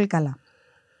είμαστε πολύ καλά.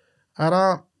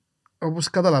 Άρα, όπως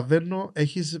καταλαβαίνω,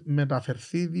 έχεις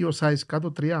μεταφερθεί 2 size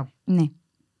κάτω, 3. Ναι.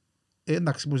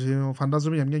 Εντάξει, που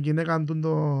φαντάζομαι για μια γυναίκα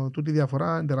τούτη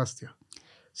διαφορά είναι τεράστια.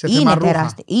 Είναι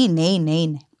τεράστια.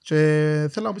 Είναι. Και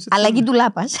θέλω να πεις έτσι... Αλλαγή του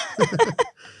λάπας.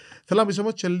 Θέλω να πεις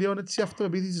όμως και λίγο έτσι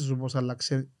αυτοεπίθεση σου πώς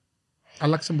άλλαξε.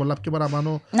 Άλλαξε πολλά πιο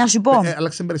παραπάνω. Να σου πω.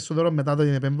 Άλλαξε περισσότερο μετά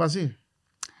την επέμβαση.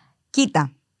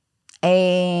 Κοίτα.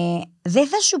 Δεν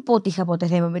θα σου πω ότι είχα ποτέ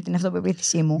θέμα με την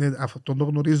αυτοπεποίθησή μου. Ναι, αυτό το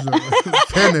γνωρίζω.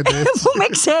 Φαίνεται έτσι. Που με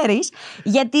ξέρεις.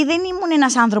 Γιατί δεν ήμουν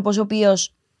ένας άνθρωπος ο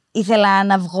οποίος ήθελα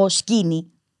να βγω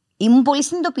σκήνη. Ήμουν πολύ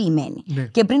συνειδητοποιημένη. Ναι.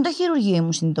 Και πριν το χειρουργείο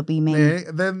ήμουν συνειδητοποιημένη.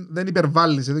 Ναι, δεν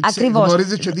υπερβάλλεις. Ακριβώς.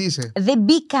 Γνωρίζεις και τι είσαι. Δεν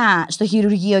μπήκα στο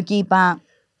χειρουργείο και είπα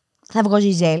θα βγω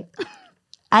Ζιζέλ.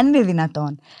 Αν είναι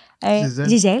δυνατόν.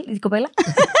 Ζιζέλ, η κοπέλα.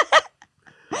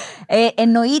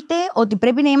 Εννοείται ότι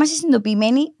πρέπει να είμαστε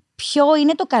συνειδητοποιημένοι ποιο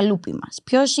είναι το καλούπι μας,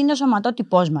 ποιος είναι ο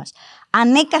σωματότυπός μας.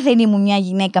 Ανέκαθεν ήμουν μια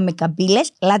γυναίκα με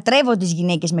καμπύλες, λατρεύω τις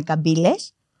γυναίκες με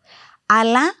καμπύλες,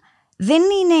 αλλά δεν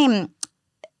είναι...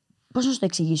 Πώς να σου το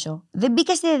εξηγήσω? Δεν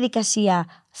μπήκα στη διαδικασία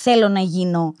θέλω να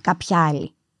γίνω κάποια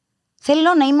άλλη.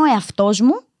 Θέλω να είμαι ο εαυτός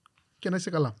μου. Και να είσαι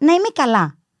καλά. Να είμαι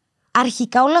καλά.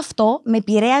 Αρχικά όλο αυτό με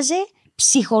επηρέαζε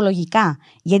ψυχολογικά.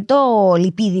 Γιατί το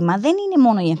λιπίδημα δεν είναι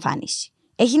μόνο η εμφάνιση.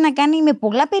 Έχει να κάνει με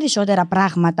πολλά περισσότερα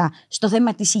πράγματα στο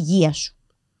θέμα της υγείας σου.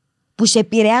 Που σε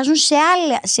επηρεάζουν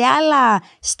σε άλλα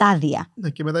στάδια. Ναι,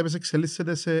 και μετά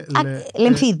εξελίσσεται σε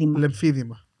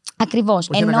λεμφίδημα. Ακριβώς.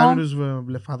 Όχι να κάνουν τους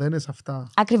βλεφαδένες αυτά.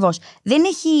 Ακριβώς. Δεν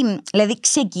έχει, δηλαδή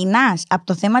ξεκινάς από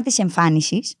το θέμα της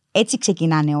εμφάνισης, έτσι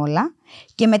ξεκινάνε όλα,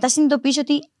 και μετά συνειδητοποιείς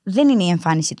ότι δεν είναι η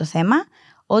εμφάνιση το θέμα,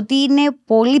 ότι είναι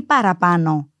πολύ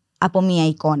παραπάνω από μία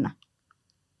εικόνα.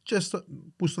 Και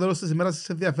που στο τέλος της ημέρας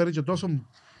σε ενδιαφέρει και τόσο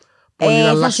πολύ να Θα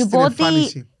αλλάξει σου την πω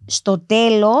εμφάνιση. ότι στο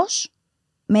τέλος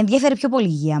με ενδιαφέρει πιο πολύ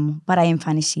η υγεία μου παρά η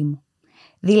εμφάνισή μου.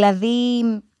 Δηλαδή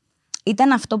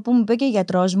ήταν αυτό που μου είπε και ο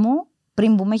γιατρός μου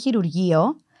πριν μπούμε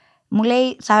χειρουργείο. Μου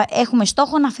λέει θα έχουμε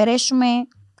στόχο να αφαιρέσουμε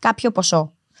κάποιο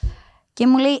ποσό. Και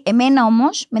μου λέει εμένα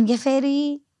όμως με ενδιαφέρει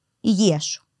η υγεία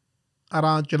σου.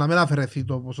 Άρα και να μην αφαιρεθεί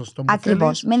το ποσοστό που Ακριβώς.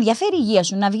 θέλεις. Με ενδιαφέρει η υγεία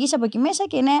σου. Να βγεις από εκεί μέσα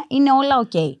και είναι όλα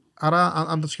ok. Άρα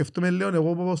αν το σκεφτούμε λίγο, εγώ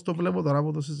όπως το βλέπω τώρα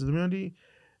από το συζητούμε ότι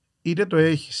είτε το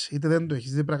έχεις είτε δεν το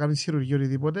έχεις, δεν πρέπει να κάνεις χειρουργείο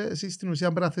οτιδήποτε, εσύ στην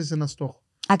ουσία πρέπει να θέσεις ένα στόχο.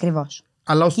 Ακριβώς.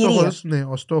 Αλλά Κυρίως.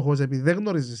 ο στόχος, επειδή δεν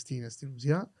γνωρίζεις τι είναι στην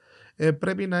ουσία,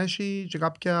 πρέπει να έχει και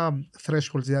κάποια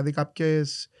thresholds, δηλαδή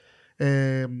κάποιες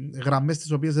γραμμές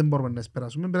τις οποίες δεν μπορούμε να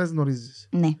περάσουμε, πρέπει να γνωρίζεις.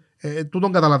 Ναι.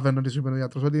 Τούτον καταλαβαίνω τι σου είπε ο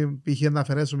γιατρός, ότι π.χ. να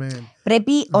αφαιρέσουμε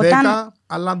Πρέπει 10, όταν.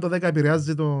 αλλά αν το 10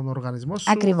 επηρεάζει τον οργανισμό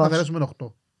σου, Ακριβώς. θα αφαιρέσουμε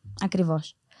 8.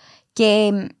 Ακριβώς.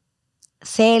 Και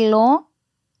θέλω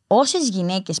όσες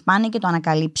γυναίκες πάνε και το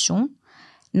ανακαλύψουν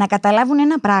να καταλάβουν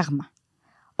ένα πράγμα.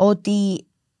 Ότι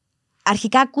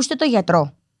αρχικά ακούστε το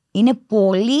γιατρό. Είναι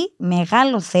πολύ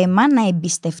μεγάλο θέμα να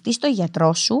εμπιστευτείς τον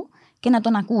γιατρό σου και να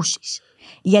τον ακούσεις.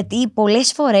 Γιατί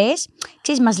πολλές φορές,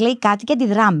 ξέρεις, μας λέει κάτι και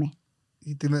αντιδράμε.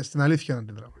 Στην αλήθεια να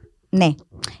αντιδράμε. Ναι,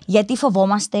 γιατί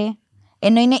φοβόμαστε,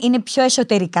 ενώ είναι πιο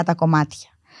εσωτερικά τα κομμάτια.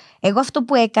 Εγώ αυτό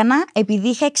που έκανα, επειδή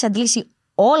είχα εξαντλήσει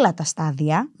όλα τα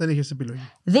στάδια, Δεν είχες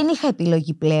επιλογή. δεν είχα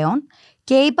επιλογή πλέον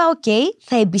και είπα «ΟΚ,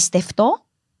 θα εμπιστευτώ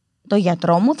το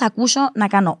γιατρό μου, θα ακούσω να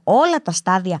κάνω όλα τα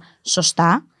στάδια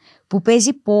σωστά», που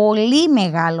παίζει πολύ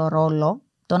μεγάλο ρόλο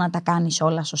το να τα κάνεις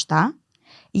όλα σωστά,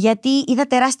 γιατί είδα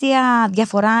τεράστια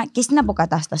διαφορά και στην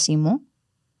αποκατάστασή μου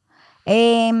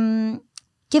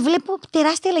και βλέπω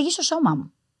τεράστια αλλαγή στο σώμα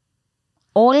μου.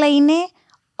 Όλα είναι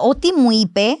ό,τι μου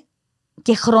είπε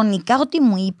και χρονικά ό,τι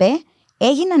μου είπε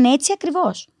έγιναν έτσι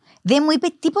ακριβώς. Δεν μου είπε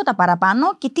τίποτα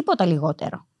παραπάνω και τίποτα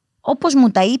λιγότερο. Όπως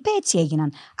μου τα είπε έτσι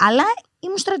έγιναν. Αλλά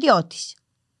ήμουν στρατιώτης.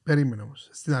 Περίμενε όμως.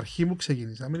 Στην αρχή μου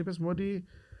ξεκίνησα. Μην είπες μου ότι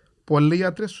πολλοί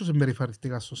γιατροί σου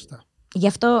συμπεριφερθήκαν σωστά. Γι'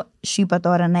 αυτό σου είπα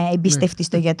τώρα να εμπιστευτείς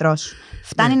τον γιατρό σου.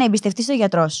 Φτάνει να εμπιστευτείς τον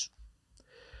γιατρό σου.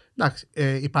 Εντάξει,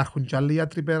 υπάρχουν κι άλλοι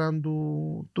γιατροί πέραν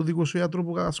του δικού σου γιατρού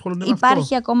που ασχολούνται με αυτό.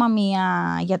 Υπάρχει ακόμα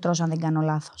μία γιατρός, αν δεν κάνω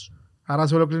λάθος, Άρα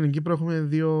σε ολόκληρη την Κύπρο έχουμε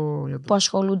 2 γιατρούς. που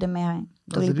ασχολούνται με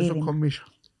το Να ζητήσω λιπίδημα.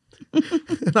 commission.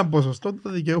 Ένα ποσοστό το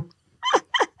δικαιού.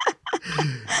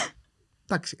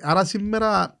 Εντάξει, άρα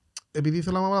σήμερα, επειδή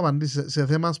ήθελα να μου απαντήσεις σε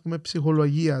θέμα, ας πούμε,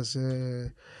 ψυχολογίας,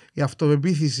 η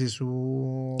αυτοπεποίθηση σου.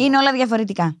 Είναι όλα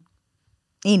διαφορετικά.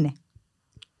 Είναι.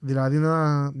 Δηλαδή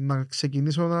να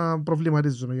ξεκινήσω να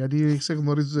προβληματίζομαι, γιατί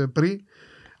ξεγνωρίζω πριν,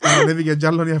 ανέβηκε κι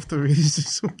άλλον η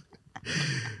αυτοπεποίθηση σου.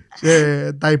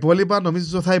 Και τα υπόλοιπα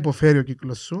νομίζω θα υποφέρει ο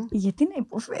κύκλος σου. Γιατί να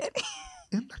υποφέρει?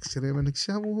 Εντάξει ρε, με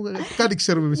νεξιά μου, κάτι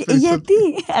ξέρουμε εμείς περισσότερο.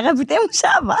 Γιατί, αγαπητέ μου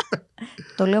Σάβα.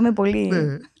 Το λέω με πολύ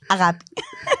Ναι. αγάπη.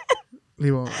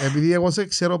 Λοιπόν, επειδή εγώ σε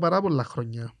ξέρω πάρα πολλά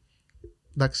χρόνια.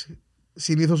 Εντάξει,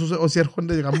 συνήθως όσοι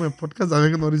έρχονται και κάνουμε podcast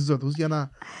δεν γνωρίζω τους για να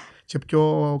και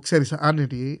πιο, ξέρεις,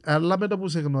 άνετοι. Αλλά με το που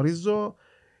σε γνωρίζω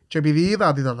και επειδή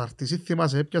είδα την ταταρτήση,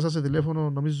 θυμάσαι, έπιασα σε τηλέφωνο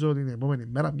νομίζω την επόμενη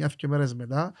μέρα, 1-2 μέρες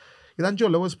μετά. Ήταν και ο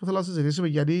λόγος που θέλω να συζητήσουμε,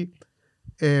 γιατί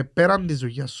πέραν της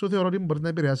δουλειάς σου θεωρώ ότι μπορεί να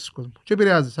επηρεάσεις κόσμο. Και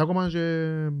επηρεάζεις, ακόμα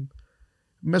και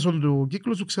μέσω του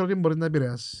κύκλου σου ξέρω ότι μπορεί να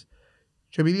επηρεάσεις.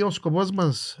 Και επειδή ο σκοπός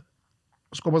μας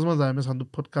μέσα του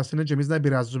podcast είναι και εμείς να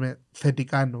επηρεάζουμε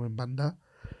θετικά, εννοούμε πάντα.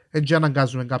 Έτσι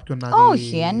αναγκάζουμε κάποιον να δει,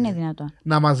 Όχι, αν είναι δυνατόν.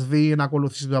 να μας δει, να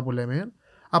ακολουθήσει το που λέμε.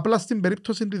 Απλά στην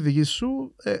περίπτωση τη δική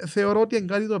σου, θεωρώ ότι είναι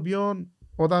κάτι το οποίο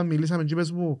όταν μιλήσαμε και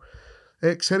είπες μου,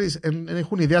 ξέρεις,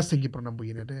 έχουν ιδέα στην Κύπρο να που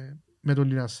γίνεται με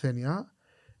την ασθένεια.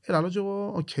 Λέω και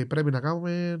εγώ, πρέπει να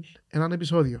κάνουμε έναν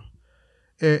επεισόδιο.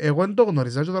 Εγώ δεν το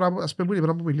γνωρίζα και τώρα ας πούμε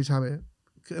που μιλήσαμε,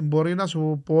 μπορεί να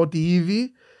σου πω ότι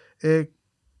ήδη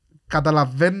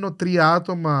καταλαβαίνω 3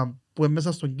 άτομα που είναι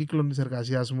μέσα στον κύκλο της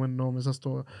εργασίας μου, εννοώ μέσα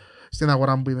στην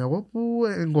αγορά που είμαι εγώ, που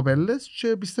είναι κοπέλες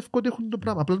και πιστεύω ότι έχουν το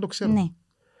πράγμα, απλά δεν το ξέρω.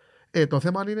 Ναι. Το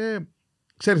θέμα είναι,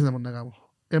 ξέρεις να μου να κάνω.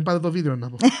 Πάτε το βίντεο να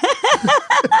πω.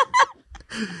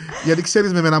 Γιατί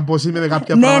ξέρεις με εμένα πώς είμαι με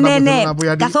κάποια πράγματα που θέλω να πω.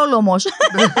 Γιατί... καθόλου όμως.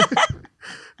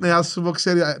 Ναι, ας σου πω,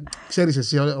 ξέρεις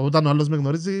εσύ, όταν ο άλλος με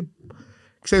γνωρίζει,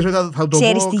 ξέρεις ότι θα το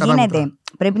ξέρεις πω τι κατά γίνεται. μούτρα.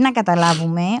 Πρέπει να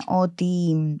καταλάβουμε ότι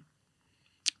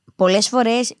πολλές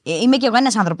φορές, είμαι και εγώ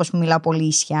ένας άνθρωπος που μιλάω πολύ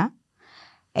ίσια,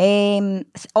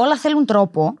 όλα θέλουν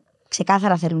τρόπο,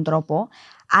 ξεκάθαρα θέλουν τρόπο,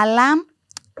 αλλά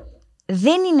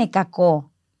δεν είναι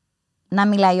κακό να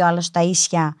μιλάει ο άλλος στα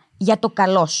ίσια για το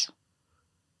καλό σου.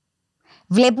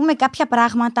 Βλέπουμε κάποια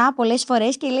πράγματα πολλές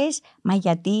φορές και λες, μα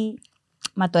γιατί,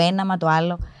 μα το ένα, μα το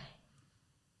άλλο.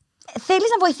 Θέλεις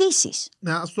να βοηθήσεις.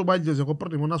 Ναι, ας το πω αλλιώς, εγώ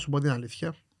προτιμώ να σου πω την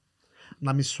αλήθεια,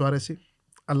 να μη σου αρέσει,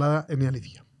 αλλά είναι η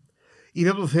αλήθεια.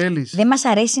 Είτε το θέλεις. Δεν μας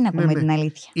αρέσει να ακούμε την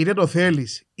αλήθεια. Είτε το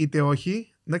θέλεις, είτε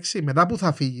όχι, εντάξει, μετά που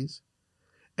θα φύγεις,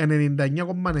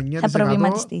 99,9%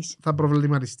 θα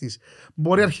προβληματιστείς.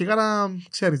 Μπορεί αρχικά να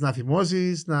ξέρεις, να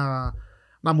θυμώσεις,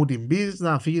 να μου την πεις,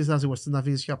 να φύγεις, να σηκωστείς, να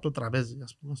φύγεις και από το τραπέζι,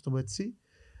 ας πούμε, το πω έτσι.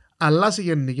 Αλλά σε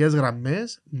γενικές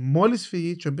γραμμές, μόλις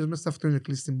φύγεις και μπεις μέσα στο αυτοκίνητο και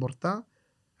κλείσεις την πόρτα,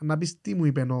 να πεις τι μου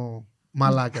είπε ο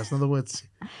μαλάκας, να το πω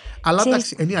έτσι. Αλλά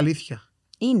εντάξει, είναι η αλήθεια.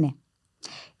 Είναι.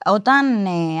 Όταν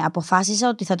αποφάσισα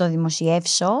ότι θα το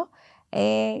δημοσιεύσω,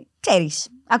 ξέρεις,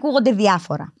 ακούγονται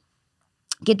διάφορα.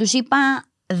 Και τους είπα,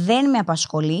 δεν με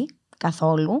απασχολεί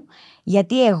καθόλου,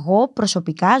 γιατί εγώ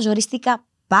προσωπικά ζορίστηκα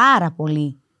πάρα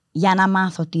πολύ για να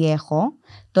μάθω τι έχω.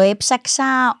 Το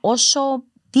έψαξα όσο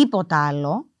τίποτα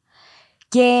άλλο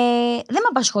και δεν με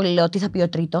απασχολεί, λέω, τι θα πει ο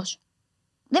τρίτος.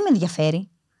 Δεν με ενδιαφέρει.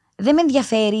 Δεν με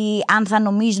ενδιαφέρει αν θα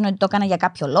νομίζουν ότι το έκανα για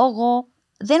κάποιο λόγο.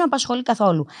 Δεν με απασχολεί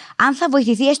καθόλου. Αν θα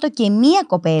βοηθηθεί έστω και μία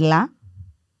κοπέλα,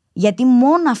 γιατί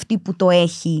μόνο αυτή που το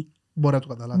έχει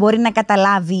μπορεί να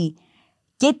καταλάβει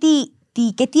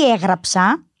και τι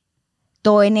έγραψα,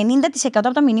 το 90%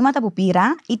 από τα μηνύματα που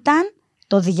πήρα ήταν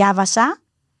το διάβασα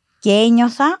και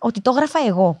ένιωθα ότι το έγραφα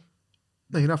εγώ.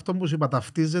 Ναι, είναι αυτό που σου είπα,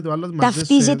 ταυτίζεται ο άλλος μαζί.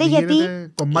 Ταυτίζεται γιατί.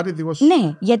 Κομμάτι δικό σου.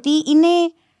 Ναι, γιατί είναι.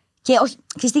 Και όχι,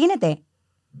 ξέρεις τι γίνεται.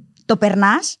 Το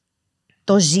περνάς,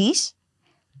 το ζεις,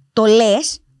 το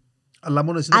λες,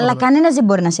 αλλά κανένας δεν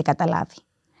μπορεί να σε καταλάβει.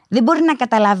 Δεν μπορεί να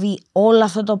καταλάβει όλο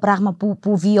αυτό το πράγμα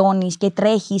που βιώνεις και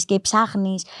τρέχεις και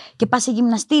ψάχνεις και πας σε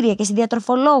γυμναστήρια και σε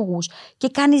διατροφολόγους και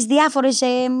κάνεις διάφορες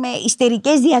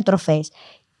ιστερικές διατροφές.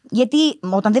 Γιατί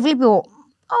όταν δεν βλέπει ο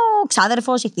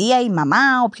ξάδερφος, η θεία, η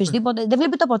μαμά, οποιοδήποτε, δεν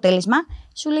βλέπει το αποτέλεσμα,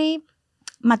 σου λέει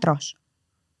ματρός.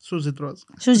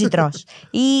 Σούζι τρως.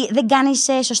 Ή δεν κάνεις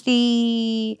σωστή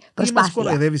προσπάθεια. Ή μας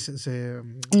κοροϊδεύεις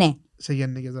σε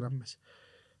γενικές γραμμές.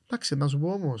 Εντάξει, να σου πω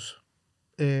όμως,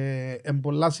 είναι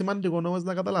πολλά σημαντικό όμως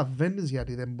να καταλαβαίνεις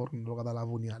γιατί δεν μπορούν να το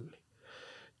καταλαβούν οι άλλοι.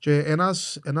 Και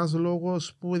ένας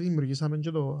λόγος που δημιουργήσαμε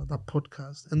και τα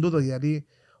podcast, είναι τούτο, γιατί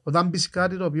όταν πεις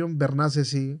κάτι το οποίο περνάς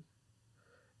εσύ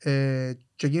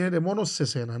και γίνεται μόνο σε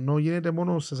σένα, ενώ γίνεται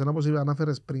μόνο σε σένα, όπως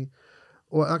ανάφερες πριν,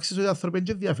 άξιζε ότι οι άνθρωποι είναι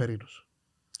και ενδιαφέρει τους.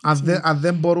 Αν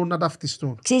δεν μπορούν να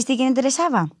ταυτιστούν. Ξέρεις τι γίνεται, ρε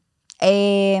Σάβα?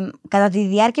 Κατά τη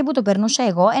διάρκεια που το περνούσα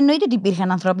εγώ, εννοείται ότι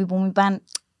υπήρχαν άνθρωποι που μου είπαν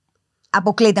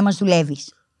αποκλείται, μας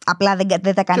δουλεύεις. Απλά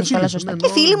δεν τα κάνεις όλα σωστά. Και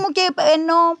φίλοι μου και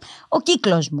ενώ ο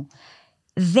κύκλος μου.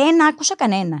 Δεν άκουσα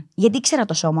κανένα. Γιατί ήξερα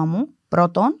το σώμα μου,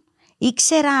 πρώτον.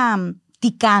 Ήξερα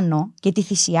τι κάνω και τι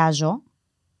θυσιάζω.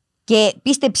 Και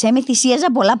πίστεψέ με,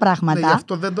 θυσίαζα πολλά πράγματα. Ναι, γι'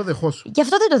 αυτό δεν το δεχόσουν. Γι'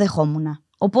 αυτό δεν το δεχόμουν.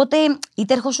 Οπότε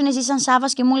είτε ερχόσουν εσύ σαν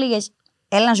Σάββας και μου έλεγες,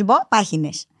 έλα να σου πω,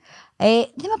 πάχινες.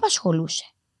 Δεν με απασχολούσε.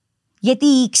 Γιατί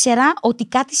ήξερα ότι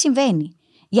κάτι συμβαίνει.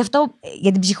 Γι' αυτό,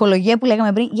 για την ψυχολογία που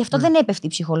λέγαμε πριν, γι' αυτό δεν έπεφτε η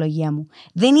ψυχολογία μου.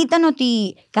 Δεν ήταν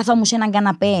ότι καθόμουν σε έναν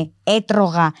καναπέ,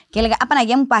 έτρωγα και έλεγα «Α,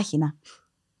 Παναγία μου, πάχινα».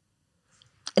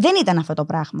 Δεν ήταν αυτό το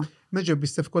πράγμα. Ναι, και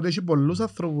πιστεύω ότι έχει πολλούς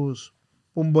ανθρώπους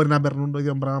που μπορεί να περνούν το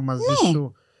ίδιο πράγμα μαζί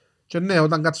σου. Και ναι,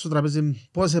 όταν κάτσεις στο τραπέζι,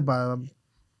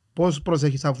 πώς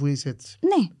προσέχεις αφού είσαι έτσι.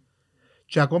 Ναι.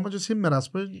 Και ακόμα και σήμερα, ας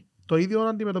πούμε, το ίδιο να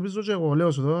αντιμετωπίζω και εγώ.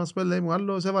 Λέω σου εδώ, ας πούμε, λέει μου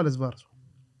άλλος, έβαλες βάρος.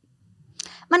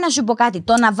 Μα να σου πω κάτι,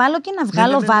 το να βάλω και να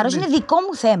βγάλω βάρος είναι δικό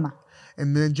μου θέμα.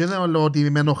 Δεν λέω ότι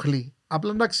με ενοχλεί.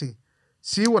 Απλά εντάξει.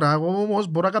 Σίγουρα, εγώ όμως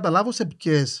μπορώ να καταλάβω σε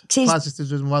ποιες φάσεις της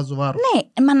ζωής μου βάζω βάρος.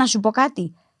 Ναι, μα να σου πω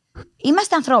κάτι.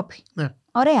 Είμαστε ανθρώποι. Ναι.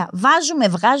 Ωραία. Βάζουμε,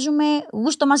 βγάζουμε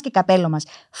γούστο μας και καπέλο μας.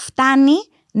 Φτάνει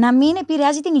να μην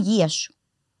επηρεάζει την υγεία σου.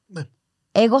 Ναι.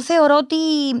 Εγώ θεωρώ ότι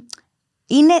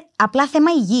είναι απλά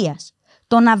θέμα υγείας.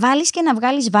 Το να βάλεις και να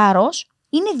βγάλεις βάρος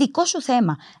είναι δικό σου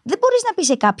θέμα. Δεν μπορείς να πεις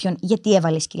σε κάποιον γιατί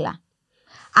έβαλες κιλά.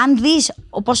 Αν δεις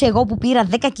όπως εγώ που πήρα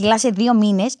 10 κιλά σε 2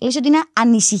 μήνες, λες ότι είναι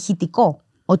ανησυχητικό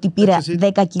ότι πήρα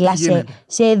 10 κιλά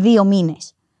σε 2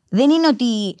 μήνες. Δεν είναι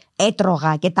ότι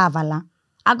έτρωγα και τα έβαλα.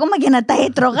 Ακόμα και να τα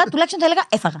έτρωγα, τουλάχιστον θα έλεγα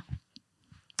έφαγα.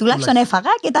 Τουλάχιστον έφαγα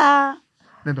και τα...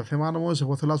 Ναι, το θέμα όμως,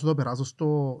 εγώ θέλω να σου το περάσω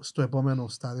στο επόμενο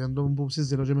στάδιο, το που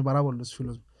συζητώ και με πάρα πολλούς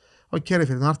φίλους μου. Οκ, ρε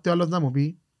φίλε, να έρθει ο άλλος να μου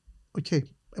πει, οκ,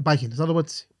 επάχυνες, να το πω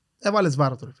έτσι. Έβαλες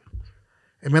βάρος τώρα, φίλε.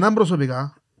 Εμένα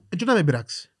προσωπικά, έτσι να με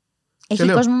πειράξει.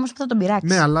 Έχει κόσμο όμως που θα τον πειράξει.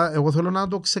 Ναι, αλλά εγώ θέλω να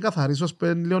το ξεκαθαρίσω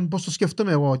λίγο πώς το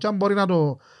σκέφτομαι εγώ. Και αν μπορεί να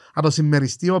το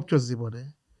συμμεριστεί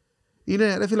οποιοδήποτε.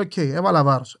 Είναι, ρε φίλε, οκ, έβαλα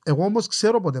βάρος. Εγώ όμως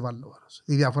ξέρω πότε βάλω βάρος.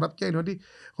 Η διαφορά πια είναι ότι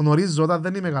γνωρίζω όταν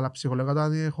δεν είμαι καλά ψυχολογικά,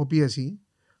 όταν έχω πίεση.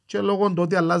 Και λόγω του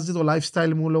ότι αλλάζει το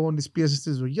lifestyle μου λόγω της πίεσης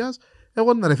της δουλειάς,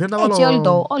 Εγώ ναι ρε φίλε να Έτσι,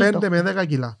 βάλω όλοι 5 με 10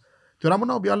 κιλά. Και ώρα μου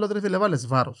να πει άλλο ρε φίλε βάλες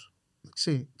βάρος.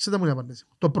 Ξέρετε μου η απάντηση.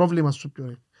 Το πρόβλημα σου ποιο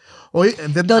είναι.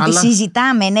 Το ότι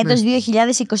συζητάμε έτος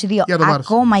 2022 για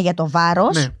ακόμα για το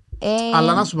βάρος. Ναι.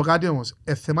 Αλλά να σου πω κάτι όμως,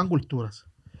 θέμα κουλτούρας.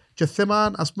 Και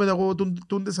θέμα, ας πούμε, εγώ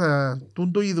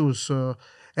τούντο είδους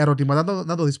ερωτήματα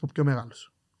να το δεις από πιο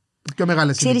μεγάλους. Πιο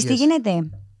μεγάλες ηλικίες. Ξέρεις τι γίνεται.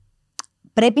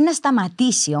 Πρέπει να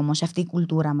σταματήσει όμως αυτή η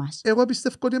κουλτούρα μας. Εγώ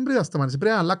πιστεύω ότι δεν πρέπει να σταματήσει.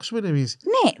 Πρέπει να αλλάξουμε εμείς.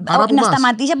 Ναι, να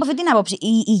σταματήσει από αυτή την άποψη.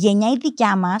 Η γενιά η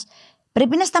δικιά μας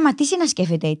πρέπει να σταματήσει να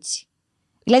σκέφτεται έτσι.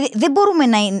 Δηλαδή δεν μπορούμε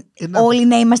όλοι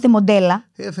να είμαστε μοντέλα.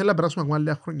 Θέλω να περάσουμε ακόμα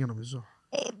λίγα χρόνια νομίζω.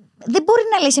 Δεν μπορεί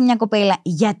να λέει σε μια κοπέλα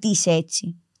γιατί είσαι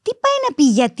έτσι. Τι πάει να πει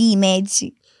γιατί είμαι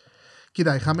έτσι.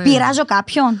 Κοίτα, πειράζω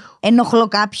κάποιον, ενοχλώ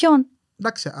κάποιον.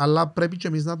 Εντάξει, αλλά πρέπει και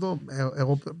εμείς να το.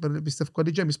 Εγώ πιστεύω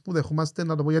ότι και εμείς που δεχόμαστε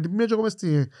να το πω. Γιατί είμαι και εγώ μες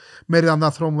στη μερίδα του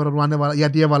ανθρώπου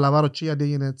γιατί έβαλα βάρος και γιατί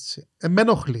έγινε έτσι. Με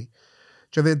ενοχλεί.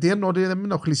 Και τι εννοώ ότι δεν με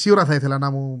ενοχλεί. Σίγουρα θα ήθελα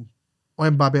να μου. Ο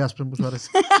Εμπαπέ, ας πούμε, που σου αρέσει.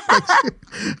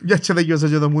 Μια και δεν γιώσα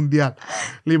και το Μουντιάλ.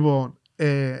 Λοιπόν,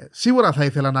 σίγουρα θα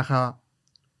ήθελα να είχα.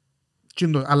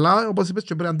 Αλλά όπως είπες,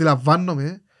 και πρέπει να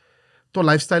αντιλαμβάνομαι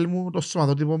το lifestyle μου, το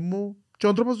σωματότυπο μου και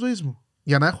τον τρόπο ζωής μου.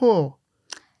 Για να έχω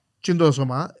το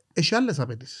σώμα, έχει άλλες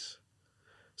απαιτήσεις.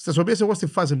 Στις οποίες εγώ στη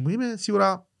φάση μου είμαι,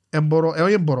 σίγουρα δεν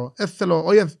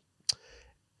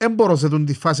μπορώ σε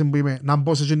τη φάση που είμαι να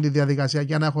μπω σε αυτή τη διαδικασία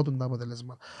για να έχω το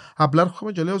αποτέλεσμα. Απλά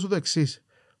έρχομαι και λέω σου το εξής.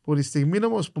 Που τη στιγμή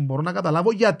όμως που μπορώ να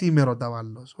καταλάβω γιατί με ρωτά ο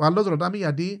άλλος. Ο άλλος ρωτά με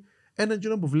γιατί είναι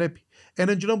εκείνο που βλέπει.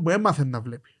 Είναι εκείνο που έμαθε να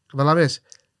βλέπει. Καταλαβες.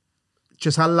 Και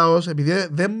σαν λαός, επειδή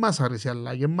δεν μας αρέσει η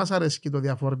αλλαγή, δεν μας αρέσει και το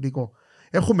διαφορετικό.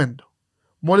 Έχουμε το.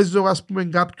 Μόλις δω ας πούμε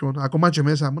κάποιον, ακόμα και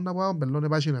μέσα μου, να πάω μπελώνε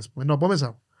πάσχει ας πούμε, ενώ από μέσα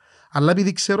μου. Αλλά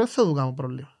επειδή ξέρω θα του κάνω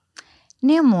πρόβλημα.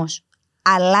 Ναι όμως,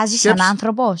 αλλάζεις σαν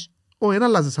άνθρωπος. Όχι, δεν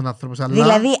αλλάζεις σαν άνθρωπος. Αλλά...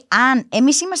 Δηλαδή, αν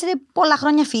εμείς είμαστε πολλά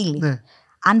χρόνια φίλοι, ναι.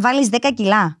 Αν βάλεις 10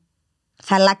 κιλά,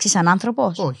 θα αλλάξεις σαν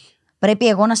άνθρωπος. Όχι. Πρέπει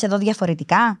εγώ να σε δω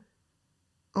διαφορετικά.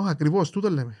 Όχι, ακριβώς, τούτο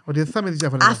λέμε. Ότι δεν θα με δεις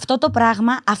διαφορετικά. Αυτό το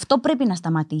πράγμα, αυτό πρέπει να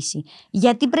σταματήσει.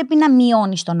 Γιατί πρέπει να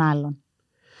μειώνεις τον άλλον.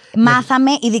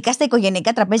 Μάθαμε, ειδικά στα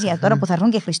οικογενειακά τραπέζια τώρα που θα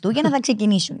έρθουν και Χριστούγεννα, θα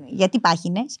ξεκινήσουν. Γιατί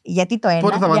πάχινες, γιατί το ένα.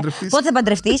 Πότε θα παντρευτείς. Πότε θα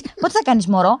παντρευτείς, πότε θα κάνεις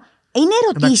μωρό. Είναι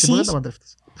ερωτήσεις. Πότε θα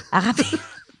παντρευτείς. Αγάπη,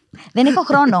 δεν έχω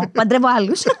χρόνο. Παντρεύω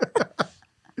άλλους.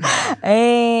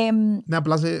 Ναι,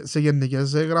 απλά σε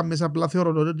γενικές γραμμές απλά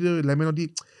θεωρώ ότι λέμε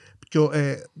ότι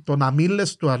το να μην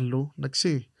λες του άλλου,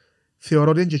 εντάξει, θεωρώ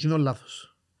ότι είναι και εκείνο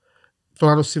λάθος. Το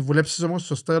να το συμβουλέψεις όμως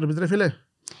σωστά, το πεις ρε φίλε.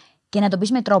 Και να το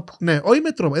πεις με τρόπο. Ναι, όχι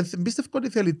με τρόπο. Πίστευω ότι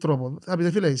θέλει τρόπο. Θα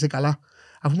πεις φίλε, είσαι καλά.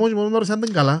 Αφού μόνο να ρωτήσει αν δεν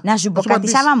είναι καλά. Να σου πω κάτι,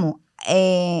 Σάβα μου.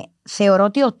 Θεωρώ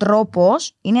ότι ο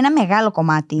τρόπος είναι ένα μεγάλο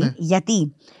κομμάτι. Ναι.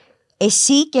 Γιατί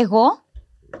εσύ και εγώ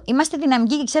είμαστε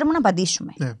δυναμικοί και ξέρουμε να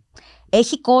απαντήσουμε. Ναι.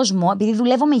 Έχει κόσμο, επειδή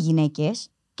δουλεύω με γυναίκες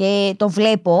και το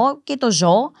βλέπω και το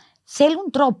ζω,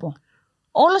 θέλουν τρόπο.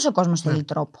 Όλος ο κόσμος θέλει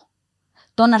τρόπο.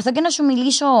 Το να έρθω και να σου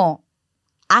μιλήσω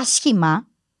άσχημα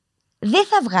δεν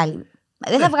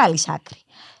θα βγάλεις άκρη.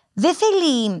 Δεν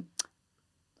θέλει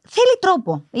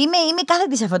τρόπο. Είμαι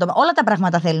κάθετη σε αυτό το. Όλα τα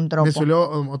πράγματα θέλουν τρόπο. Ναι, σου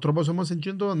λέω, ο τρόπος όμως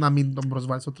είναι να μην τον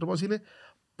προσβάλλεις. Ο τρόπος είναι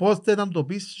πότε να το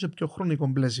πεις σε ποιο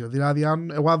χρονικό πλαίσιο. Δηλαδή,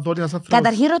 αν εγώ δω ένας άνθρωπος.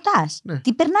 Καταρχήν ρωτάς,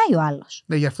 τι περνάει ο άλλος.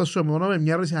 Ναι, γι' αυτό σου μόνο με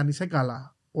μια ερώτηση αν είσαι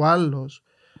καλά. Ο άλλος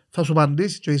θα σου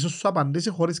απαντήσει και ίσως σου απαντήσει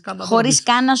χωρίς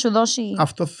καν να σου δώσει.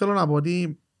 Αυτό θέλω να πω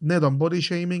ότι ναι, το body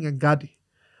shaming είναι κάτι.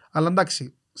 Αλλά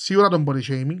εντάξει, σίγουρα το body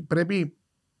shaming πρέπει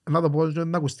να το πω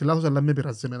να ακουστεί λάθος, αλλά με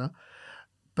πειράζει εμένα.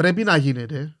 Πρέπει να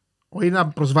γίνεται, όχι να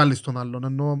προσβάλλεις τον άλλον,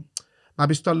 ενώ να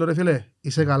πεις το άλλο ρε φίλε,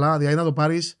 είσαι καλά, δηλαδή να το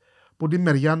πάρεις που τη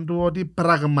μεριά του ότι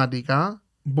πραγματικά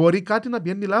μπορεί κάτι να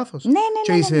πηγαίνει λάθος. Ναι,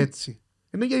 και είσαι έτσι.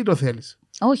 Ενώ γιατί το θέλεις.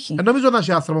 Όχι. Νομίζω να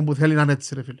έχει άνθρωπο που θέλει να είναι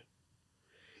έτσι ρε φίλε.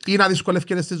 Ή να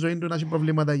δυσκολεύεται στη ζωή του, να έχει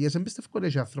προβλήματα υγείας. Εμπιστεύω ότι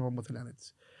έχει άνθρωπο που θέλει να είναι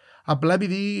έτσι. Απλά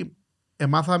επειδή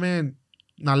μάθαμε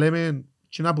να λέμε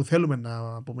κοινά που θέλουμε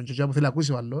να πούμε και που θέλει να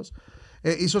ακούσει ο άλλος,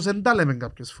 ίσως δεν τα λέμε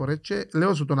κάποιες φορές και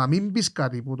λέω σου το να μην πεις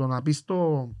κάτι που το να πεις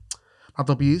να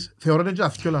το πεις, θεωρώ είναι και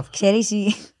αυτό λάθος. Ξέρεις,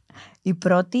 η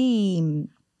πρώτη,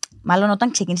 μάλλον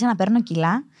όταν ξεκίνησα να παίρνω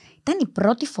κιλά, ήταν η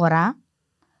πρώτη φορά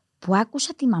που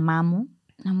άκουσα τη μαμά μου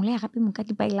να μου λέει αγάπη μου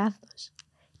κάτι πάει λάθος.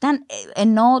 Ήταν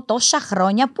ενώ τόσα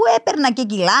χρόνια που έπαιρνα και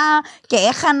κιλά και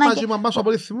έχανα. Μα και η μαμά σου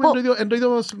από τη θυμού είναι το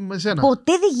ίδιο με σένα.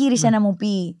 Ποτέ δεν γύρισε να μου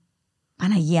πει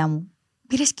Παναγία μου,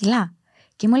 πήρες κιλά.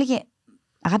 Και μου έλεγε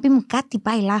αγάπη μου κάτι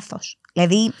πάει λάθος.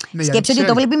 Δηλαδή σκέψε ότι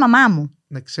το βλέπει η μαμά μου.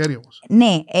 Ναι, ξέρει όμως.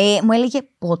 Ναι, μου έλεγε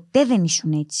ποτέ δεν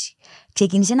ήσουν έτσι.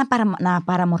 Ξεκίνησε να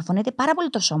παραμορφώνεται πάρα πολύ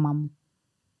το σώμα μου.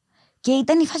 Και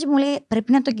ήταν η φάση που μου λέει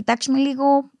πρέπει να το κοιτάξουμε λίγο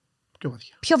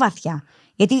πιο βαθιά.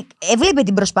 Γιατί έβλεπε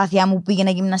την προσπάθειά μου που πήγαινα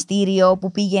γυμναστήριο,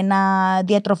 που πήγαινα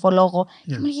διατροφολόγο.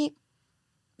 Και μου λέγε,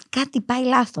 κάτι πάει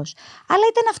λάθος. Αλλά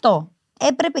ήταν αυτό.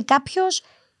 Έπρεπε κάποιος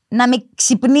να με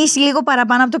ξυπνήσει λίγο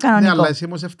παραπάνω από το κανονικό. Ναι, αλλά εσύ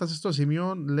όμως έφτασες στο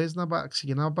σημείο, λες να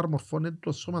ξεκινά να παραμορφώνεται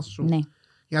το σώμα σου. Ναι.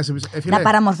 Για να σε πεις, φίλε, Να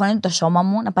παραμορφώνεται το σώμα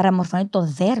μου, να παραμορφώνεται το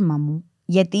δέρμα μου.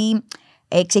 Γιατί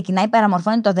ξεκινάει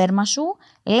παραμορφώνεται το δέρμα σου,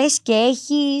 λες και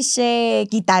έχεις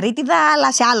κυταρίτιδα,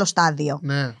 αλλά σε άλλο στάδιο.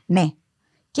 ναι. Ναι.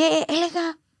 Και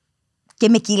έλεγα. Και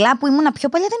με κιλά που ήμουνα πιο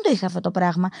παλιά δεν το είχα αυτό το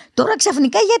πράγμα. Τώρα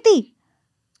ξαφνικά γιατί.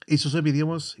 Ίσως επειδή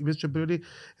όμως είπες και πριν ότι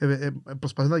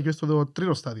προσπαθείς να γίνεις στο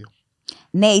τρίτο στάδιο.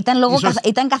 Ναι, Ίσως...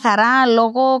 ήταν καθαρά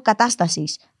λόγω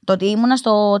κατάστασης. Το ότι ήμουνα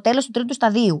στο τέλος του τρίτου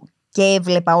σταδίου και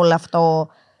έβλεπα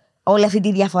όλη αυτή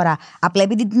τη διαφορά. Απλά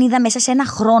επειδή την είδα μέσα σε ένα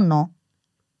χρόνο.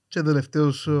 Και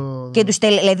τελευταίους...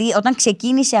 Δηλαδή, όταν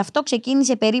ξεκίνησε αυτό,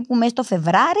 ξεκίνησε περίπου μέσα στο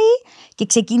Φεβράρι και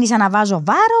ξεκίνησα να βάζω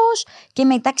βάρος και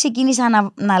μετά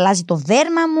ξεκίνησα να αλλάζει το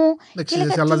δέρμα μου. Εντάξει,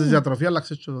 εσύ αλλάζεις διατροφή,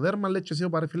 αλλάξες και το δέρμα, λέει και εσύ ο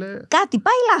παρεφιλέ... Κάτι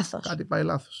πάει λάθος. Κάτι πάει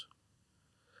λάθος.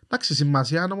 Εντάξει,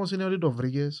 σημασία όμως είναι ότι το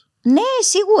βρήκες. Ναι,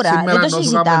 σίγουρα. Σήμερα Δεν το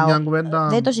συζητάω. κουβέντα...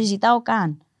 Δεν το συζητάω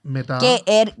καν. Μετά... Και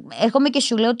έρχομαι και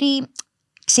σου λέω ότι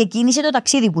ξεκίνησε το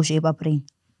ταξίδι που σου είπα πριν.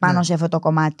 Πάνω ναι. σε αυτό το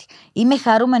κομμάτι. Είμαι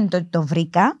χαρούμενη ότι το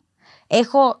βρήκα.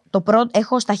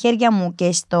 Έχω στα χέρια μου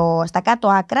και στα κάτω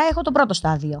άκρα έχω το πρώτο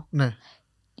στάδιο. Ναι.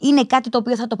 Είναι κάτι το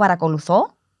οποίο θα το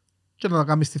παρακολουθώ. Και να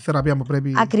κάνεις τη θεραπεία που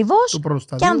πρέπει. Ακριβώς. Του πρώτου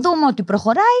σταδίου. Και αν δούμε ότι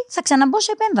προχωράει, θα ξαναμπω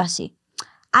σε επέμβαση.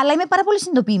 Αλλά είμαι πάρα πολύ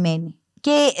συνειδητοποιημένη.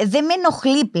 Και δεν με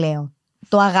ενοχλεί πλέον.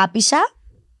 Το αγάπησα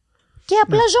και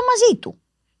απλά ζω μαζί του.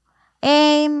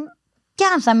 Και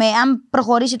αν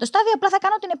προχωρήσει το στάδιο, απλά θα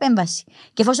κάνω την επέμβαση.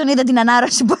 Και εφόσον είδα την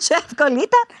ανάρρωση πόσο εύκολη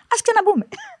ήταν, ας ξαναμπούμε.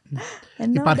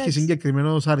 Υπάρχει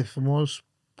συγκεκριμένος αριθμός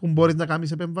που μπορείς να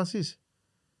κάνεις επέμβασεις?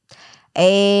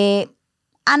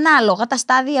 Ανάλογα τα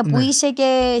στάδια που είσαι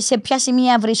και σε ποια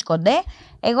σημεία βρίσκονται.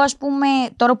 Εγώ, ας πούμε,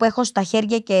 τώρα που έχω στα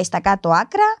χέρια και στα κάτω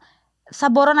άκρα, θα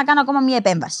μπορώ να κάνω ακόμα μία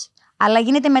επέμβαση. Αλλά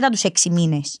γίνεται μετά τους 6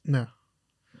 μήνες. Ναι.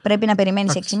 Πρέπει να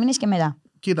περιμένεις 6 μήνες και μετά.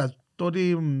 Κοίτα, τότε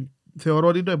θεωρώ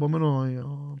ότι το επόμενο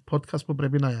podcast που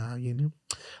πρέπει να γίνει,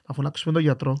 να φωνάξουμε τον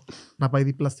γιατρό να πάει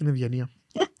δίπλα στην Ευγενία.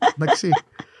 Εντάξει.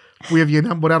 Που η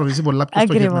Ευγενία μπορεί να ρωτήσει πολλά πιο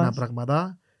στοχευμένα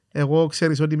πράγματα. Εγώ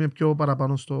ξέρεις ότι είμαι πιο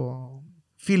παραπάνω στο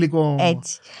φιλικό.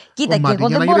 Έτσι. Κοίτα, και εγώ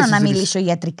δεν μπορώ να μιλήσω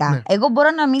ιατρικά. Ναι. Εγώ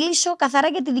μπορώ να μιλήσω καθαρά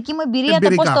για τη δική μου εμπειρία, το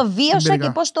πώς το βίωσα και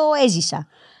πώς το έζησα.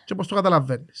 Και πώς το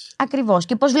καταλαβαίνεις. Ακριβώς.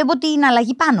 Και πώς βλέπω την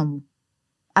αλλαγή πάνω μου.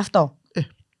 Αυτό.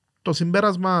 Το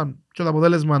συμπέρασμα και το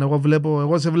αποτέλεσμα,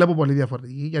 εγώ σε βλέπω πολύ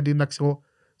διαφορετική. Γιατί εντάξει, εγώ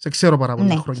σε ξέρω πάρα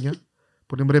πολλά χρόνια.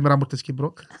 Που την πρώτη μέρα μου ήρθες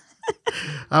Κύπρο.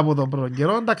 Από τον πρώτο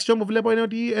καιρό. Εντάξει, όμως βλέπω είναι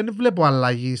ότι δεν βλέπω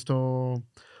αλλαγή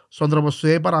στον τρόπο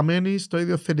σου. Παραμένεις το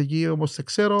ίδιο θετική όπως σε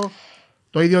ξέρω.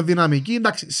 Το ίδιο δυναμική.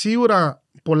 Εντάξει, σίγουρα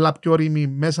πολλά πιο όριμη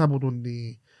μέσα από την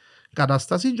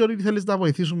κατάσταση. Και ότι θέλεις να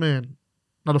βοηθήσουμε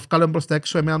να το βγάλουμε προς τα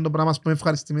έξω. Εμένα το πράγμα που με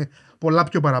ευχαριστεί πολλά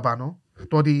πιο παραπάνω.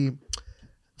 Το ότι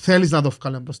θέλεις να το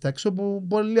βγάλουμε προς τα έξω, που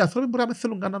πολλοί άνθρωποι μπορεί να μην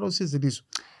θέλουν καν να το συζητήσουν.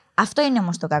 Αυτό είναι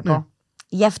όμως το κακό. Ναι.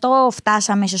 Γι' αυτό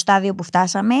φτάσαμε στο στάδιο που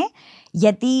φτάσαμε,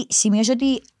 γιατί σημείωσε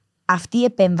ότι αυτή η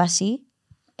επέμβαση,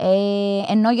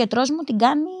 ενώ ο γιατρός μου την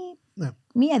κάνει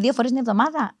 1-2 φορές την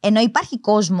εβδομάδα. Ενώ υπάρχει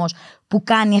κόσμος που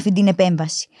κάνει αυτή την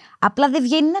επέμβαση. Απλά δεν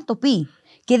βγαίνει να το πει.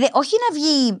 Και όχι να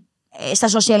βγει στα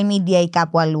social media ή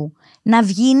κάπου αλλού. Να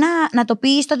βγει να το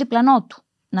πει στο διπλανό του.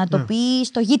 Να το πει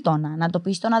στο γείτονα, να το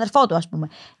πει στον αδερφό του, ας πούμε.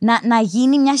 Να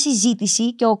γίνει μια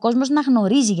συζήτηση και ο κόσμος να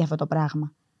γνωρίζει για αυτό το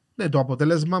πράγμα. Ναι, το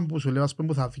αποτέλεσμα που σου λέω, ας πούμε,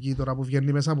 που θα βγει τώρα, που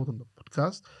βγαίνει μέσα από το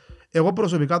podcast, εγώ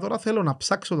προσωπικά τώρα θέλω να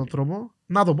ψάξω τον τρόπο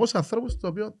να το πω σε ανθρώπους το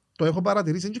οποίο το έχω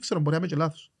παρατηρήσει, δεν ξέρω, μπορεί να είμαι και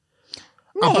λάθος.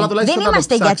 Ναι, απλά, δεν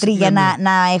είμαστε γιατροί για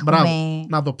να έχουμε. Μπράβο,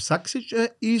 να το ψάξεις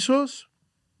και ίσως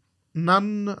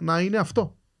να είναι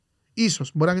αυτό.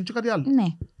 Ίσως, μπορεί να είναι και κάτι άλλο. Ναι.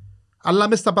 Αλλά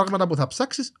μέσα στα πράγματα που θα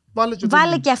ψάξεις, βάλε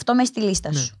και αυτό μέσα στη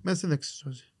λίστα σου. Ναι, μέσα στην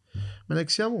εξισώση. Με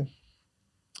δεξιά μου,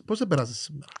 πώς σε περάσεις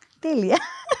σήμερα? Τέλεια.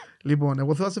 Λοιπόν,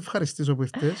 εγώ θέλω να σε ευχαριστήσω που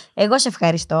ήρθες. Εγώ σε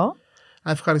ευχαριστώ.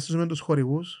 Να ευχαριστήσουμε τους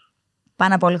χορηγούς.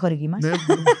 Πάνω από όλοι οι χορηγοί μας. Ναι,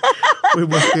 που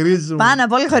υποστηρίζουν. Πάνω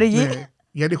από όλοι οι χορηγοί. Ναι,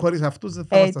 γιατί χωρίς αυτούς δεν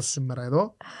θα ήμασταν σήμερα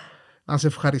εδώ. Να σε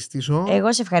ευχαριστήσω.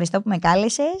 Εγώ σε ευχαριστώ που με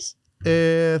κάλεσες.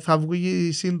 Θα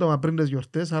βγει σύντομα πριν τις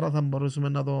γιορτές, άρα θα μπορέσουμε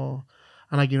να το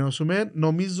ανακοινώσουμε.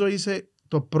 Νομίζω είσαι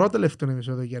το πρώτο τελευταίο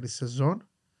επεισόδιο για τη σεζόν.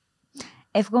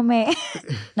 Εύχομαι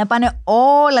να πάνε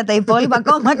όλα τα υπόλοιπα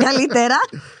ακόμα καλύτερα.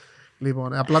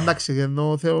 Λοιπόν, απλά εντάξει,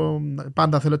 ενώ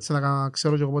πάντα θέλω έτσι να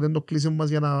ξέρω και εγώ πότε είναι το κλείσιμο μας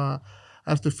για να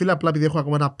έρθουν φίλοι. Απλά επειδή έχω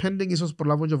ακόμα ένα pending, ίσως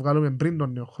προλάβουμε και βγάλουμε πριν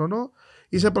τον νέο χρόνο.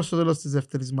 Είσαι προς το τέλος της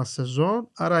δεύτερης μας σεζόν,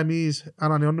 άρα εμείς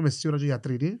ανανεώνουμε σίγουρα και για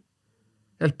τρίτη.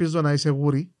 Ελπίζω να είσαι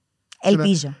γούρι.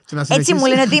 Ελπίζω. Έτσι μου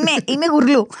λένε ότι είμαι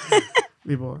γουρλού.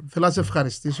 Λοιπόν, θέλω να σε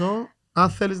ευχαριστήσω. Αν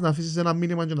θέλεις να αφήσεις ένα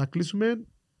μήνυμα και να κλείσουμε,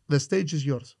 the stage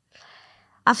is yours.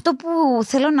 Αυτό που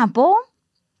θέλω να πω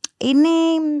είναι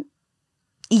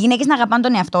οι γυναίκες να αγαπάνε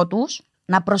τον εαυτό τους,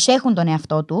 να προσέχουν τον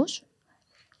εαυτό τους,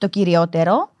 το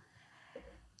κυριότερο,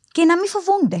 και να μην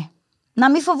φοβούνται.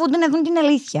 Να μην φοβούνται να δουν την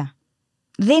αλήθεια.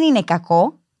 Δεν είναι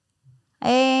κακό.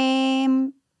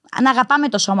 Να αγαπάμε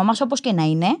το σώμα μας όπως και να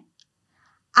είναι,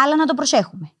 αλλά να το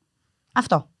προσέχουμε.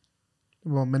 Αυτό.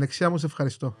 Λοιπόν, Μενεξία μου, σε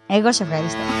ευχαριστώ. Εγώ σε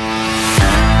ευχαριστώ.